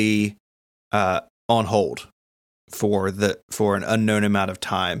effectively on hold for an unknown amount of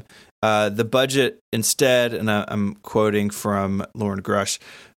time. The budget instead, and I'm quoting from Lauren Grush,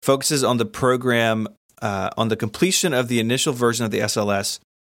 focuses on the program, on the completion of the initial version of the SLS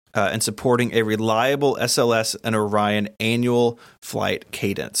and supporting a reliable SLS and Orion annual flight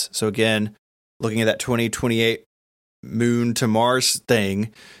cadence. So again, looking at that 2028 Moon to Mars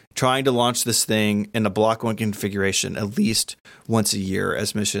thing, trying to launch this thing in a Block 1 configuration at least once a year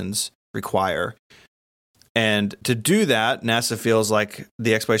as missions require. And to do that, NASA feels like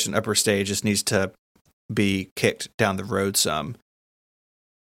the Exploration Upper Stage just needs to be kicked down the road some.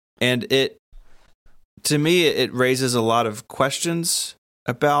 And to me, it raises a lot of questions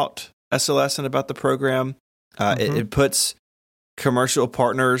about SLS and about the program. It puts commercial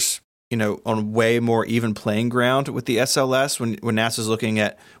partners, on way more even playing ground with the SLS when NASA's looking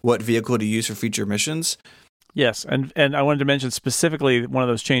at what vehicle to use for future missions. Yes, and I wanted to mention specifically one of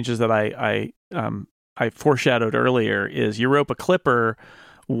those changes that I foreshadowed earlier is Europa Clipper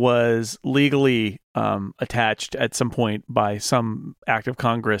was legally attached at some point by some act of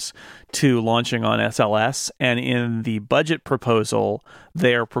Congress to launching on SLS, and in the budget proposal,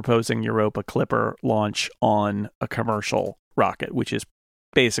 they're proposing Europa Clipper launch on a commercial rocket, which is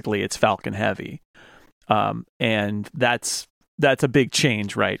basically it's Falcon Heavy, and that's a big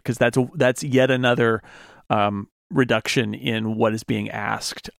change, right? Because that's yet another reduction in what is being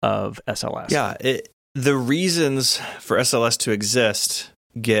asked of SLS. Yeah, the reasons for SLS to exist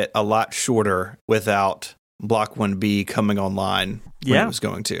get a lot shorter without Block 1B coming online when it was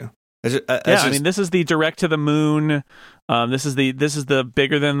going to. I mean, this is the direct to the moon. This is the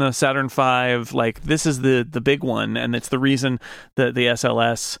bigger than the Saturn V. Like, this is the big one, and it's the reason that the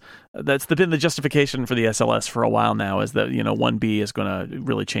SLS. That's been the justification for the SLS for a while now, is that 1B is going to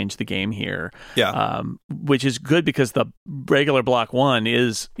really change the game here. Yeah, which is good because the regular Block 1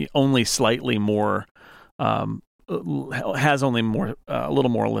 is only slightly more. Has only a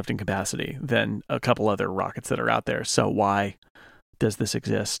little more lifting capacity than a couple other rockets that are out there. So why does this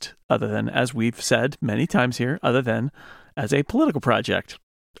exist other than, as we've said many times here, other than as a political project?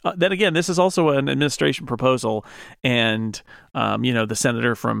 Then again, this is also an administration proposal, and the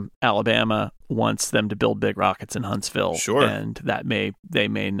senator from Alabama wants them to build big rockets in Huntsville. Sure, and they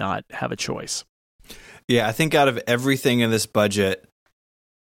may not have a choice. Yeah, I think out of everything in this budget,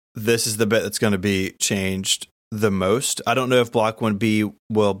 this is the bit that's going to be changed the most. I don't know if Block 1B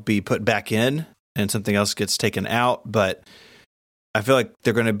will be put back in and something else gets taken out, but I feel like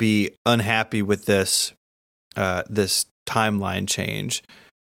they're going to be unhappy with this timeline change.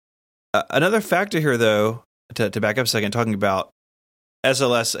 Another factor here, though, to back up a second, talking about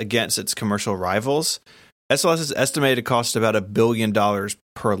SLS against its commercial rivals, SLS is estimated to cost about $1 billion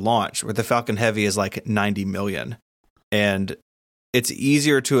per launch, where the Falcon Heavy is like $90 million. And it's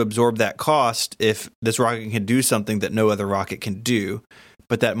easier to absorb that cost if this rocket can do something that no other rocket can do.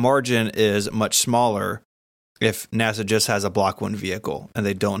 But that margin is much smaller if NASA just has a Block 1 vehicle and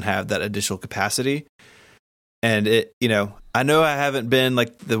they don't have that additional capacity. And I know I haven't been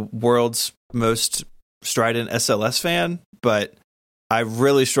like the world's most strident SLS fan, but I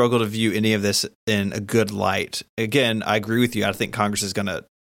really struggle to view any of this in a good light. Again, I agree with you. I think Congress is going to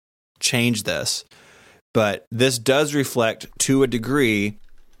change this. But this does reflect, to a degree,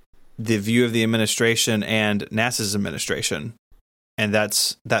 the view of the administration and NASA's administration. And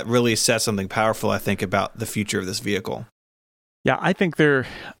that really says something powerful, I think, about the future of this vehicle. Yeah, I think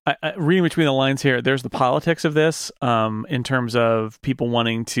reading between the lines here, there's the politics of this in terms of people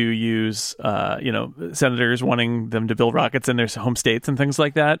wanting to use, senators wanting them to build rockets in their home states and things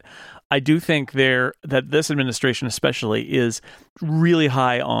like that. I do think that this administration especially is really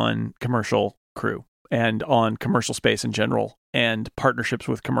high on commercial crew and on commercial space in general and partnerships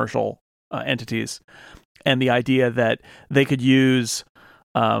with commercial entities. And the idea that they could use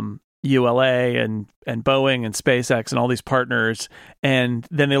ULA and Boeing and SpaceX and all these partners, and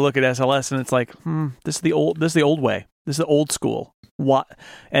then they look at SLS and it's like, this is the old way. This is the old school. What?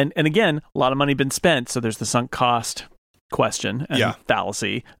 And again, a lot of money been spent, so there's the sunk cost question and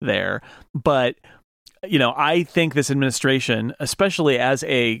fallacy there. But I think this administration, especially as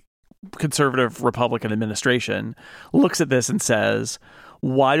a conservative Republican administration, looks at this and says,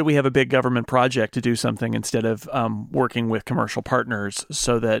 why do we have a big government project to do something instead of working with commercial partners?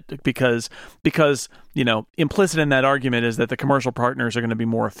 So that because implicit in that argument is that the commercial partners are going to be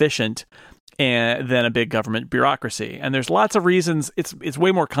more efficient than a big government bureaucracy. And there's lots of reasons. It's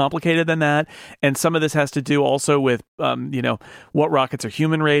way more complicated than that. And some of this has to do also with, what rockets are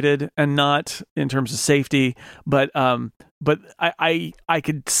human rated and not in terms of safety. But I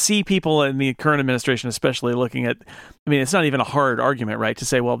could see people in the current administration, especially looking at, it's not even a hard argument, right? To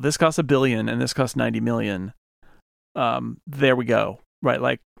say, well, this costs $1 billion and this costs $90 million. There we go. Right.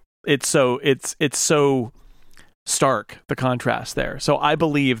 Like it's so stark, the contrast there. So I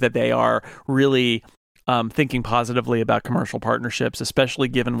believe that they are really thinking positively about commercial partnerships, especially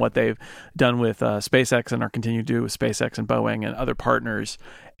given what they've done with SpaceX and are continuing to do with SpaceX and Boeing and other partners.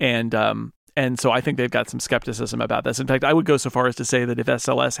 And so I think they've got some skepticism about this. In fact, I would go so far as to say that if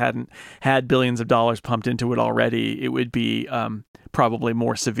SLS hadn't had billions of dollars pumped into it already, it would be probably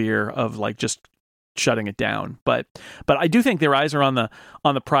more severe of like just shutting it down. But I do think their eyes are on the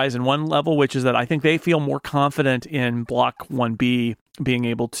prize in one level, which is that I think they feel more confident in Block 1B being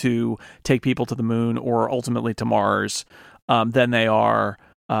able to take people to the moon or ultimately to Mars than they are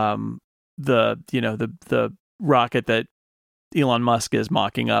the rocket that Elon Musk is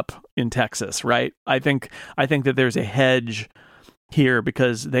mocking up in Texas, right? I think that there's a hedge here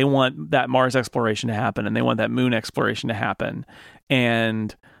because they want that Mars exploration to happen and they want that moon exploration to happen.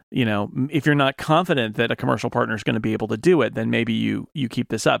 And if you're not confident that a commercial partner is going to be able to do it, then maybe you keep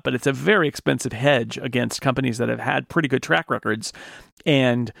this up. But it's a very expensive hedge against companies that have had pretty good track records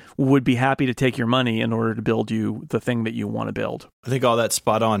and would be happy to take your money in order to build you the thing that you want to build. I think all that's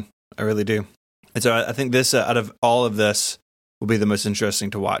spot on. I really do. And so I think this, out of all of this, will be the most interesting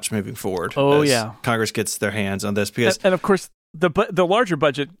to watch moving forward. Oh, yeah. Congress gets their hands on this because... And of course... The larger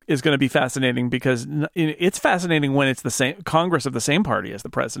budget is going to be fascinating because it's fascinating when it's the same Congress of the same party as the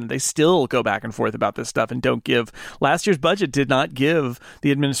president. They still go back and forth about this stuff and don't give. Last year's budget did not give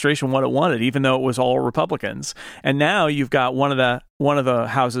the administration what it wanted, even though it was all Republicans. And now you've got one of the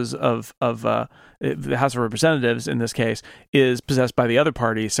houses of the House of Representatives in this case is possessed by the other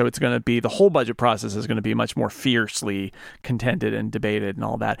party. So it's going to be the whole budget process is going to be much more fiercely contended and debated and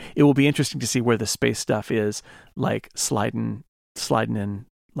all that. It will be interesting to see where the space stuff is like sliding in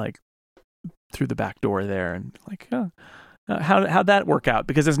like through the back door there and like how'd that work out,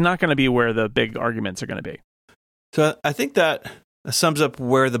 because it's not going to be where the big arguments are going to be. So I think that sums up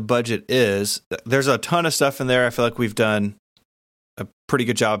where the budget is. There's a ton of stuff in there. I feel like we've done a pretty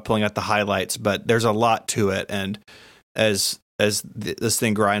good job pulling out the highlights, but there's a lot to it. And as this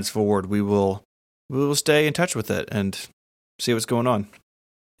thing grinds forward, we will stay in touch with it and see what's going on.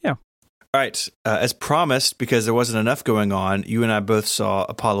 Yeah. All right. As promised, because there wasn't enough going on, you and I both saw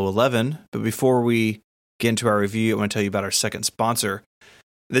Apollo 11. But before we get into our review, I want to tell you about our second sponsor.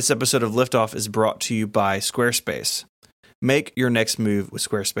 This episode of Liftoff is brought to you by Squarespace. Make your next move with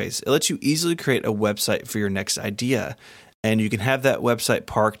Squarespace. It lets you easily create a website for your next idea. And you can have that website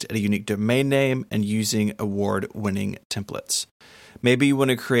parked at a unique domain name and using award-winning templates. Maybe you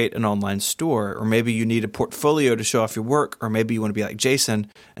want to create an online store, or maybe you need a portfolio to show off your work, or maybe you want to be like Jason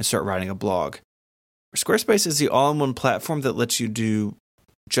and start writing a blog. Squarespace is the all-in-one platform that lets you do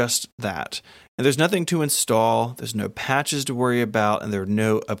just that. And there's nothing to install, there's no patches to worry about, and there are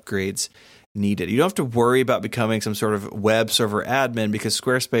no upgrades needed. You don't have to worry about becoming some sort of web server admin because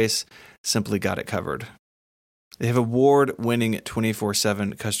Squarespace simply got it covered. They have award-winning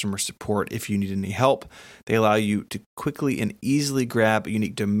 24/7 customer support if you need any help. They allow you to quickly and easily grab a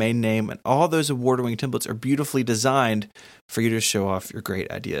unique domain name, and all those award-winning templates are beautifully designed for you to show off your great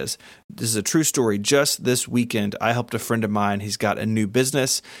ideas. This is a true story. Just this weekend, I helped a friend of mine. He's got a new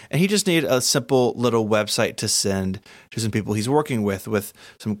business, and he just needed a simple little website to send to some people he's working with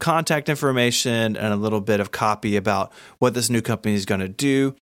some contact information and a little bit of copy about what this new company is going to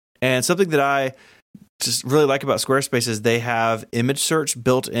do. And something that I just really like about Squarespace is they have image search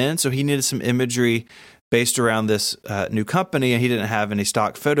built in. So he needed some imagery based around this new company, and he didn't have any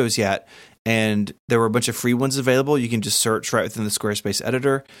stock photos yet. And there were a bunch of free ones available. You can just search right within the Squarespace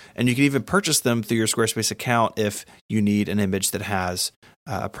editor, and you can even purchase them through your Squarespace account if you need an image that has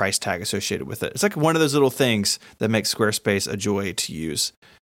a price tag associated with it. It's like one of those little things that makes Squarespace a joy to use.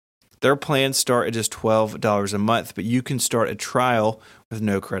 Their plans start at just $12 a month, but you can start a trial with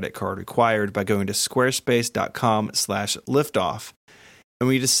no credit card required by going to squarespace.com/liftoff. And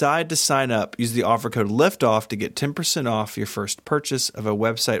when you decide to sign up, use the offer code LIFTOFF to get 10% off your first purchase of a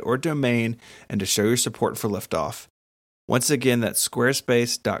website or domain and to show your support for Liftoff. Once again, that's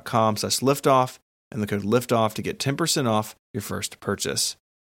squarespace.com/liftoff and the code LIFTOFF to get 10% off your first purchase.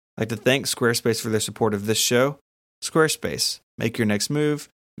 I'd like to thank Squarespace for their support of this show. Squarespace, make your next move,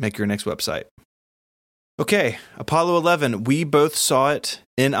 make your next website. Okay, Apollo 11. We both saw it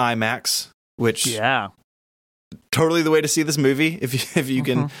in IMAX, which totally the way to see this movie. If you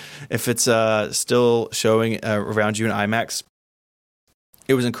can, if it's still showing around you in IMAX,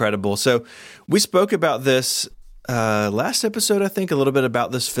 it was incredible. So we spoke about this last episode, I think, a little bit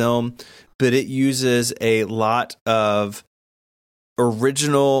about this film, but it uses a lot of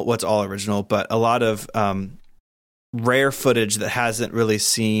original, what's all original, but a lot of rare footage that hasn't really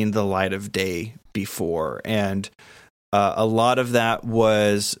seen the light of day before. And a lot of that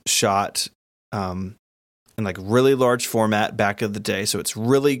was shot in like really large format back of the day. So it's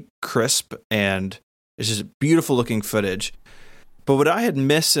really crisp and it's just beautiful looking footage. But what I had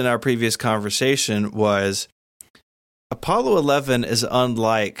missed in our previous conversation was Apollo 11 is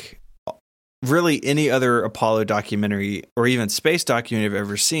unlike really any other Apollo documentary or even space documentary I've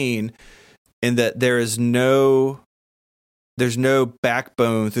ever seen, in that there's no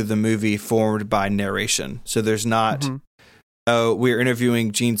backbone through the movie formed by narration. So there's not, oh, we're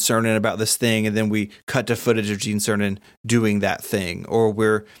interviewing Gene Cernan about this thing, and then we cut to footage of Gene Cernan doing that thing, or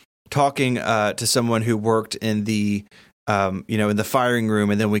we're talking to someone who worked in the in the firing room,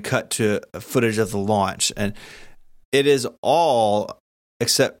 and then we cut to footage of the launch. And it is all,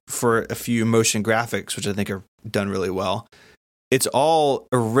 except for a few motion graphics, which I think are done really well, it's all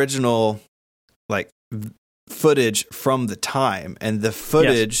original, like, footage from the time, and the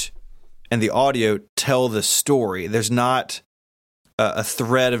footage and the audio tell the story. There's not a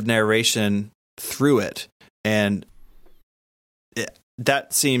thread of narration through it, and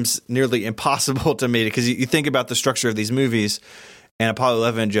that seems nearly impossible to me, because you think about the structure of these movies, and Apollo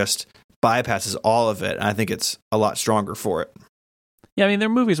 11 just bypasses all of it, and I think it's a lot stronger for it. Yeah, I mean, there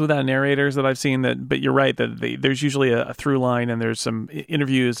are movies without narrators that I've seen but you're right that there's usually a through line, and there's some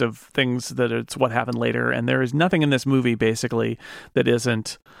interviews of things that it's what happened later, and there is nothing in this movie basically that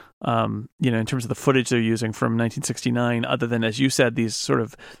isn't, in terms of the footage they're using from 1969, other than, as you said, these sort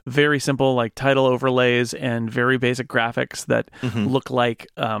of very simple like title overlays and very basic graphics that look like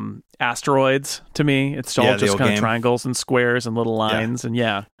asteroids to me. It's all just kind of triangles and squares and little lines, and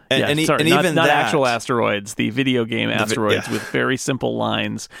even not actual asteroids, the video game asteroids with very simple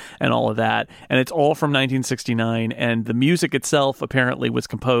lines and all of that. And it's all from 1969. And the music itself apparently was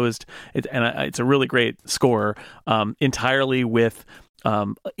composed, it's a really great score, entirely with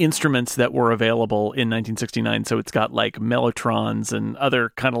instruments that were available in 1969. So it's got like mellotrons and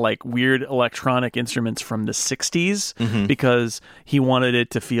other kind of like weird electronic instruments from the 60s, because he wanted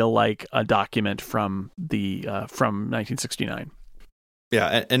it to feel like a document from 1969.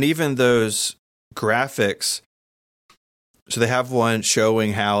 Yeah, and even those graphics, so they have one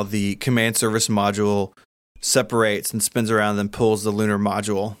showing how the command service module separates and spins around and then pulls the lunar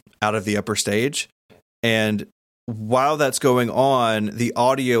module out of the upper stage. And while that's going on, the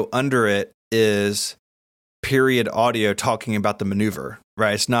audio under it is period audio talking about the maneuver,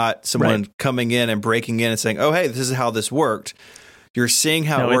 right? It's not someone coming in and breaking in and saying, oh, hey, this is how this worked. You're seeing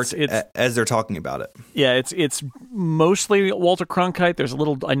how it works as they're talking about it. Yeah, it's mostly Walter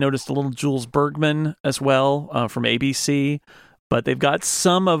Cronkite. I noticed a little Jules Bergman as well from ABC, but they've got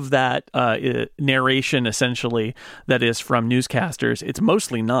some of that narration essentially that is from newscasters. It's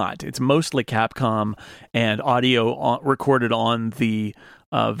mostly not. It's mostly Capcom and audio recorded on the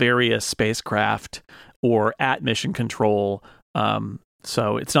various spacecraft or at mission control.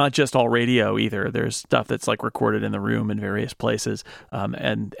 So it's not just all radio either. There's stuff that's like recorded in the room in various places,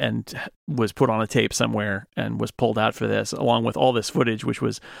 and was put on a tape somewhere and was pulled out for this, along with all this footage, which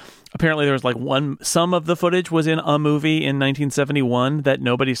was apparently there was like some of the footage was in a movie in 1971 that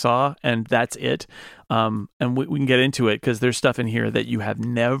nobody saw, and that's it. And we can get into it because there's stuff in here that you have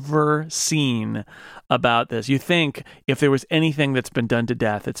never seen about this. You think if there was anything that's been done to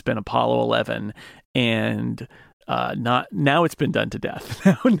death, it's been Apollo 11, and not now. It's been done to death.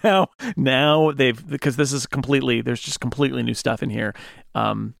 now because this is there's just completely new stuff in here,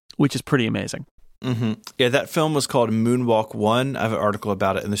 which is pretty amazing. Mm-hmm. Yeah, that film was called Moonwalk 1. I have an article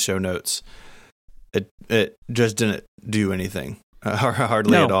about it in the show notes. It just didn't do anything,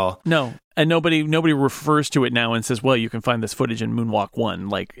 hardly at all. No. And nobody refers to it now and says, well, you can find this footage in Moonwalk 1.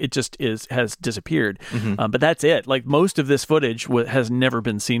 Like, it just has disappeared. But that's it. Like, most of this footage has never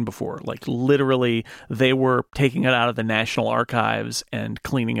been seen before. Like, literally, they were taking it out of the National Archives and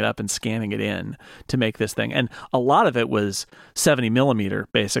cleaning it up and scanning it in to make this thing. And a lot of it was 70 millimeter,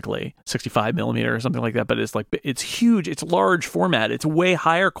 basically, 65 millimeter or something like that. But it's huge. It's large format. It's way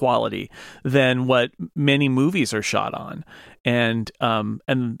higher quality than what many movies are shot on. And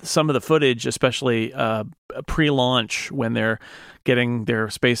some of the footage, especially pre-launch, when they're getting their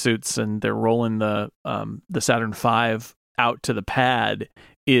spacesuits and they're rolling the Saturn V out to the pad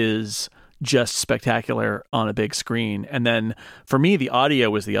is just spectacular on a big screen. And then for me, the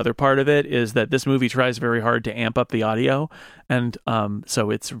audio was the other part of it, is that this movie tries very hard to amp up the audio. And so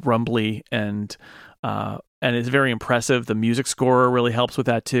it's rumbly and it's very impressive. The music score really helps with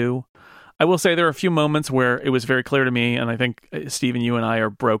that too. I will say there are a few moments where it was very clear to me, and I think, Stephen, you and I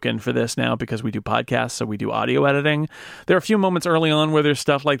are broken for this now because we do podcasts, so we do audio editing. There are a few moments early on where there's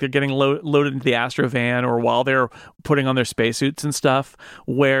stuff like they're getting loaded into the Astrovan, or while they're putting on their spacesuits and stuff,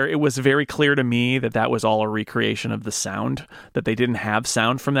 where it was very clear to me that that was all a recreation of the sound, that they didn't have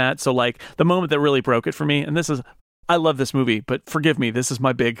sound from that. So like the moment that really broke it for me, and this is... I love this movie, but forgive me, this is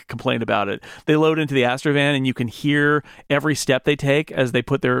my big complaint about it. They load into the Astrovan and you can hear every step they take as they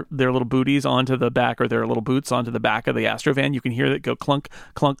put their little booties onto the back, or their little boots onto the back of the Astrovan. You can hear it go clunk,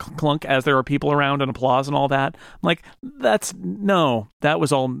 clunk, clunk as there are people around and applause and all that. I'm like, that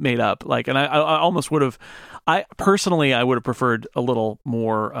was all made up. Like, and I almost would have... I would have preferred a little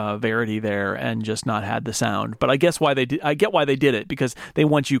more verity there and just not had the sound. But I get why they did it, because they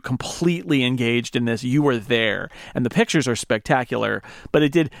want you completely engaged in this. You were there, and the pictures are spectacular. But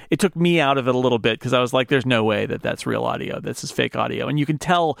it took me out of it a little bit, because I was like, "There's no way that that's real audio. This is fake audio." And you can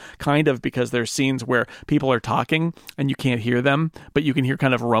tell kind of, because there's scenes where people are talking and you can't hear them, but you can hear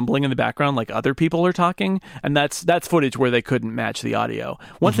kind of rumbling in the background, like other people are talking, and that's footage where they couldn't match the audio.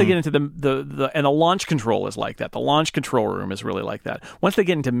 Once they get into the and the launch control is like that. The launch control room is really like that. Once they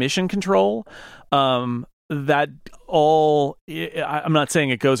get into mission control, that all... I'm not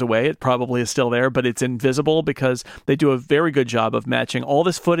saying it goes away. It probably is still there, but it's invisible, because they do a very good job of matching all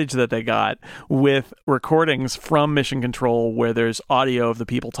this footage that they got with recordings from mission control where there's audio of the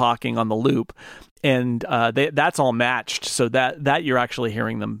people talking on the loop. And that's all matched, so that you're actually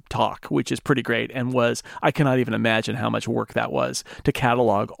hearing them talk, which is pretty great. And I cannot even imagine how much work that was to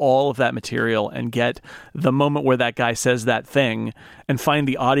catalog all of that material and get the moment where that guy says that thing and find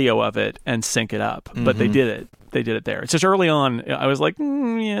the audio of it and sync it up. But they did it. They did it there. It's just early on, I was like,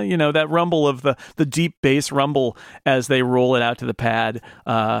 yeah, that rumble of the deep bass rumble as they roll it out to the pad,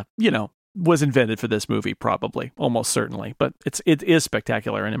 was invented for this movie, probably, almost certainly. But it is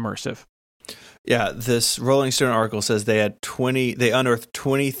spectacular and immersive. Yeah, this Rolling Stone article says they unearthed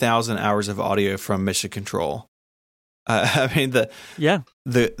 20,000 hours of audio from Mission Control. I mean,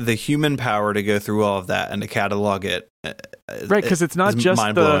 the human power to go through all of that and to catalog it, right? Because it's not just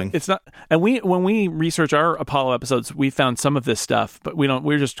mind-blowing. It's not. And when we research our Apollo episodes, we found some of this stuff, but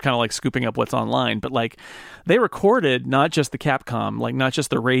we're just kind of like scooping up what's online. But like, they recorded not just the Capcom, like not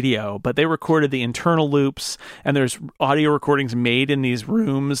just the radio, but they recorded the internal loops. And there's audio recordings made in these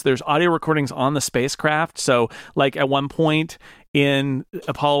rooms. There's audio recordings on the spacecraft. So like at one point in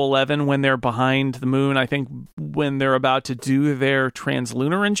Apollo 11, when they're behind the moon, I think when they're about to do their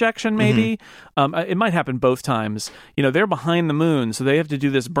translunar injection, maybe it might happen both times. They're behind the moon, so they have to do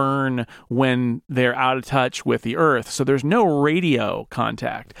this burn when they're out of touch with the Earth. So there's no radio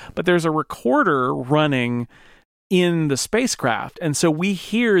contact, but there's a recorder running in the spacecraft. And so we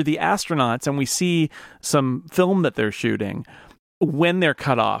hear the astronauts and we see some film that they're shooting when they're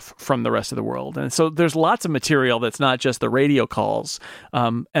cut off from the rest of the world. And so there's lots of material that's not just the radio calls.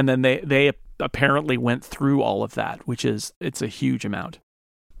 And then they apparently went through all of that, it's a huge amount.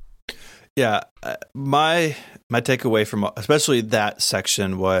 Yeah. My takeaway from especially that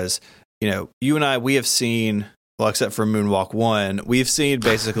section was, you and I, we have seen, well, except for Moonwalk 1, we've seen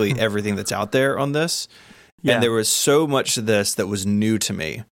basically everything that's out there on this. Yeah. And there was so much of this that was new to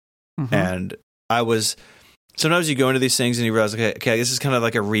me. And sometimes you go into these things and you realize, okay, this is kind of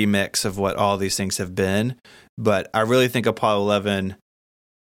like a remix of what all these things have been. But I really think Apollo 11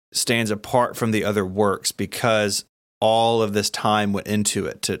 stands apart from the other works because all of this time went into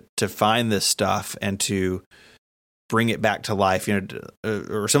it to find this stuff and to bring it back to life,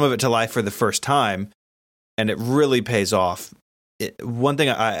 or some of it to life for the first time. And it really pays off. One thing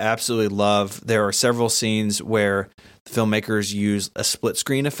I absolutely love, there are several scenes where the filmmakers use a split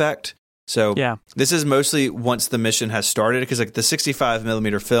screen effect. So this is mostly once the mission has started, because like the 65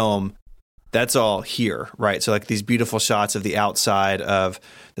 millimeter film, that's all here, right? So like these beautiful shots of the outside of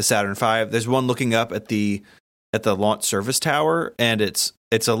the Saturn V. There's one looking up at the launch service tower, and it's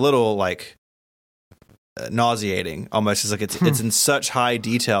a little like nauseating almost. It's like it's in such high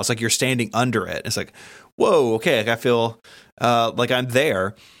detail. It's like you're standing under it. It's like, whoa, okay, like I feel like I'm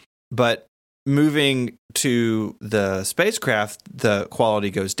there. But moving to the spacecraft, the quality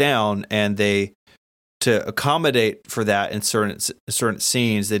goes down, and to accommodate for that in certain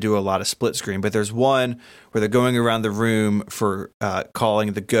scenes, they do a lot of split screen. But there's one where they're going around the room for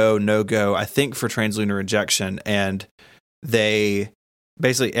calling the go, no go, I think for translunar injection, and they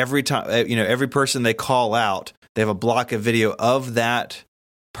basically every time, every person they call out, they have a block of video of that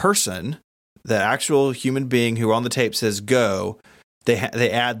person, the actual human being who on the tape says go. They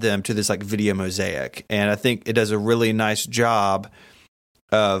add them to this like video mosaic, and I think it does a really nice job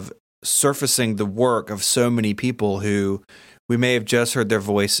of surfacing the work of so many people who we may have just heard their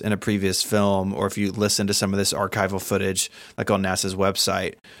voice in a previous film, or if you listen to some of this archival footage, like on NASA's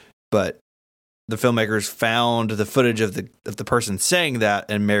website. But the filmmakers found the footage of the person saying that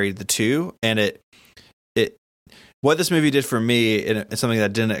and married the two, and it what this movie did for me, and something that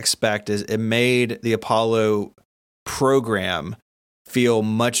I didn't expect, is it made the Apollo program feel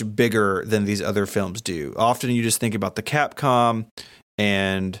much bigger than these other films do. Often you just think about the Capcom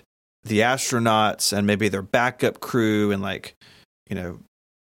and the astronauts and maybe their backup crew and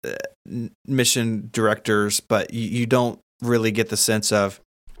mission directors, but you don't really get the sense of,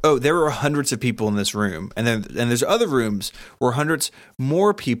 oh, there were hundreds of people in this room, and there's other rooms where hundreds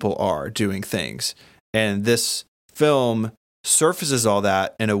more people are doing things. And this film surfaces all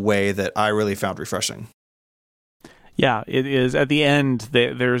that in a way that I really found refreshing. Yeah, it is. At the end,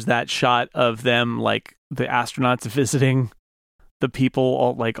 there's that shot of them, like the astronauts visiting the people,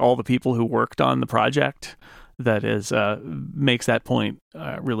 all the people who worked on the project. That is makes that point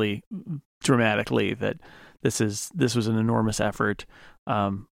really dramatically that this was an enormous effort.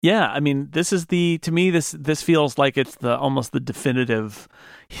 I mean, to me this feels like it's almost the definitive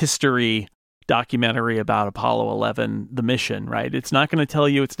history documentary about Apollo 11, the mission, right? It's not going to tell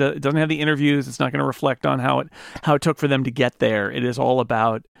you, it doesn't have the interviews. It's not going to reflect on how it took for them to get there. It is all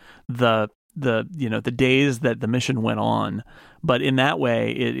about the days that the mission went on. But in that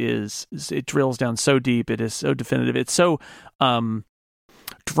way, it drills down so deep. It is so definitive. It's so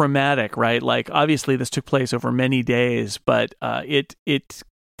dramatic, right? Like, obviously this took place over many days, but it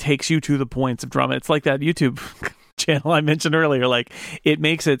takes you to the points of drama. It's like that YouTube channel I mentioned earlier. Like, it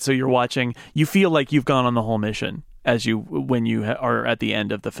makes it so you feel like you've gone on the whole mission when you are at the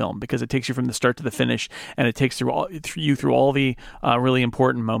end of the film, because it takes you from the start to the finish, and it takes you through all the really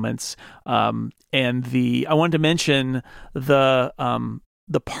important moments. I wanted to mention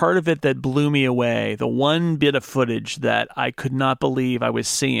the part of it that blew me away, the one bit of footage that I could not believe I was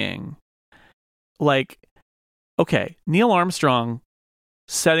seeing. Like, okay, Neil Armstrong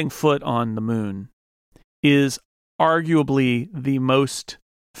setting foot on the moon is arguably the most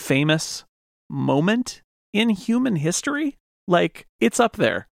famous moment in human history. Like, it's up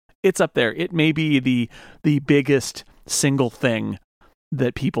there. It may be the biggest single thing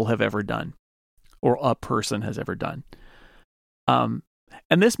that people have ever done, or a person has ever done. And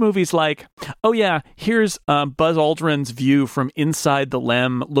this movie's like, oh yeah, here's Buzz Aldrin's view from inside the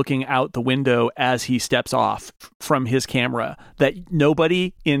LEM, looking out the window as he steps off from his camera that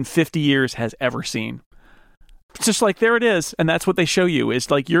nobody in 50 years has ever seen. It's just like, there it is, and that's what they show you. It's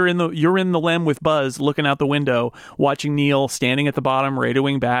like you're in the LEM with Buzz, looking out the window, watching Neil standing at the bottom,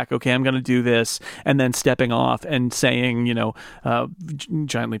 radioing back. Okay, I'm going to do this, and then stepping off and saying,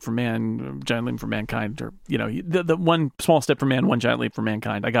 giant leap for man, giant leap for mankind, or the one small step for man, one giant leap for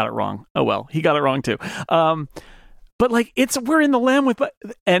mankind. I got it wrong. Oh well, he got it wrong too. But like, we're in the LEM with,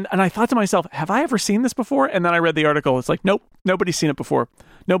 and I thought to myself, have I ever seen this before? And then I read the article. It's like, nope, nobody's seen it before.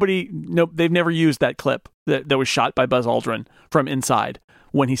 They've never used that clip that was shot by Buzz Aldrin from inside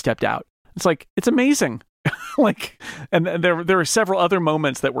when he stepped out. It's like, it's amazing. Like, and there are several other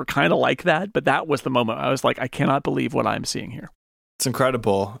moments that were kind of like that, but that was the moment I was like, I cannot believe what I'm seeing here. It's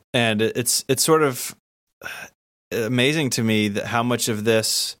incredible, and it's sort of amazing to me that how much of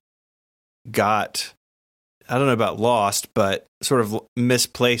this got, I don't know about lost, but sort of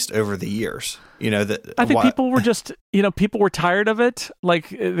misplaced over the years. I think people were just, people were tired of it. Like,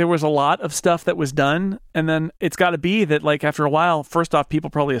 there was a lot of stuff that was done, and then it's got to be that, like, after a while, first off, people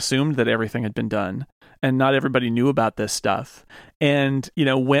probably assumed that everything had been done, and not everybody knew about this stuff. And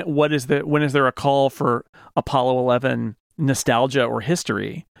when is there a call for Apollo 11 nostalgia or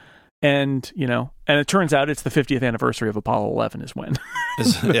history? And it turns out it's the 50th anniversary of Apollo 11 is when.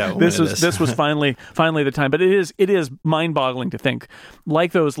 This was finally the time. But it is mind-boggling to think,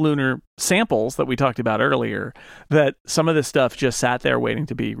 like those lunar samples that we talked about earlier, that some of this stuff just sat there waiting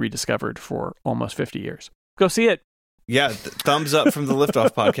to be rediscovered for almost 50 years. Go see it. Yeah, thumbs up from the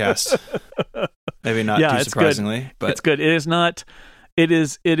Liftoff podcast. Maybe not too surprisingly, good. But it's good. It is not. It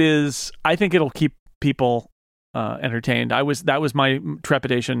is. I think it'll keep people entertained. That was my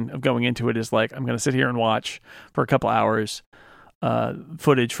trepidation of going into it, is like, I'm going to sit here and watch for a couple hours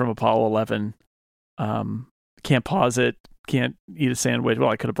footage from Apollo 11. Can't pause it. can't eat a sandwich. Well,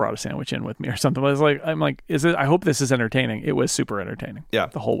 I could have brought a sandwich in with me or something. But I'm like, I hope this is entertaining. It was super entertaining. Yeah.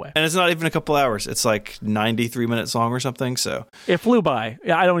 The whole way. And it's not even a couple hours. It's like 93 minutes long or something. So it flew by.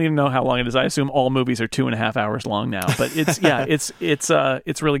 I don't even know how long it is. I assume all movies are 2.5 hours long now, but it's,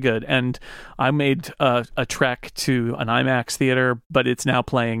 it's really good. And I made a trek to an IMAX theater, but it's now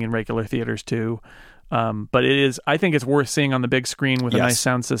playing in regular theaters too. But I think it's worth seeing on the big screen with a nice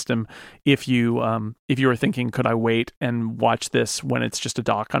sound system. If you were thinking, could I wait and watch this when it's just a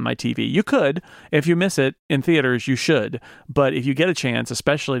dock on my TV? You could. If you miss it in theaters, you should. But if you get a chance,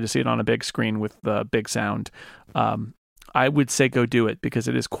 especially to see it on a big screen with the big sound, I would say go do it because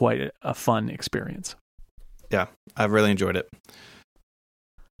it is quite a fun experience. Yeah, I've really enjoyed it.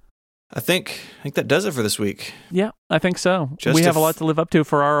 I think that does it for this week. Yeah, I think so. We have a lot to live up to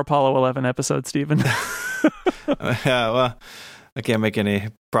for our Apollo 11 episode, Stephen. Well, I can't make any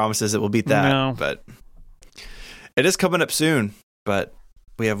promises that we'll beat that. No. But it is coming up soon. But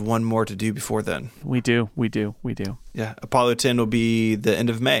we have one more to do before then. We do. Yeah, Apollo 10 will be the end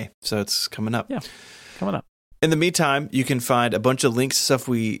of May, so it's coming up. Yeah, coming up. In the meantime, you can find a bunch of links to stuff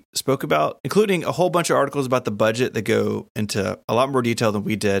we spoke about, including a whole bunch of articles about the budget that go into a lot more detail than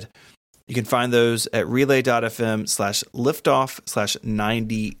we did. You can find those at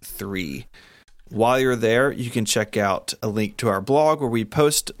relay.fm/liftoff/93. While you're there, you can check out a link to our blog where we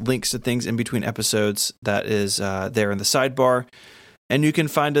post links to things in between episodes. That is there in the sidebar. And you can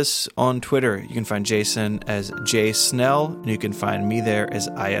find us on Twitter. You can find Jason as J Snell, and you can find me there as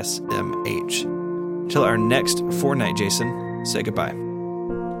ISMH. Till our next fortnight, Jason, say goodbye.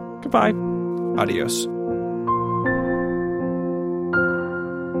 Goodbye. Adios.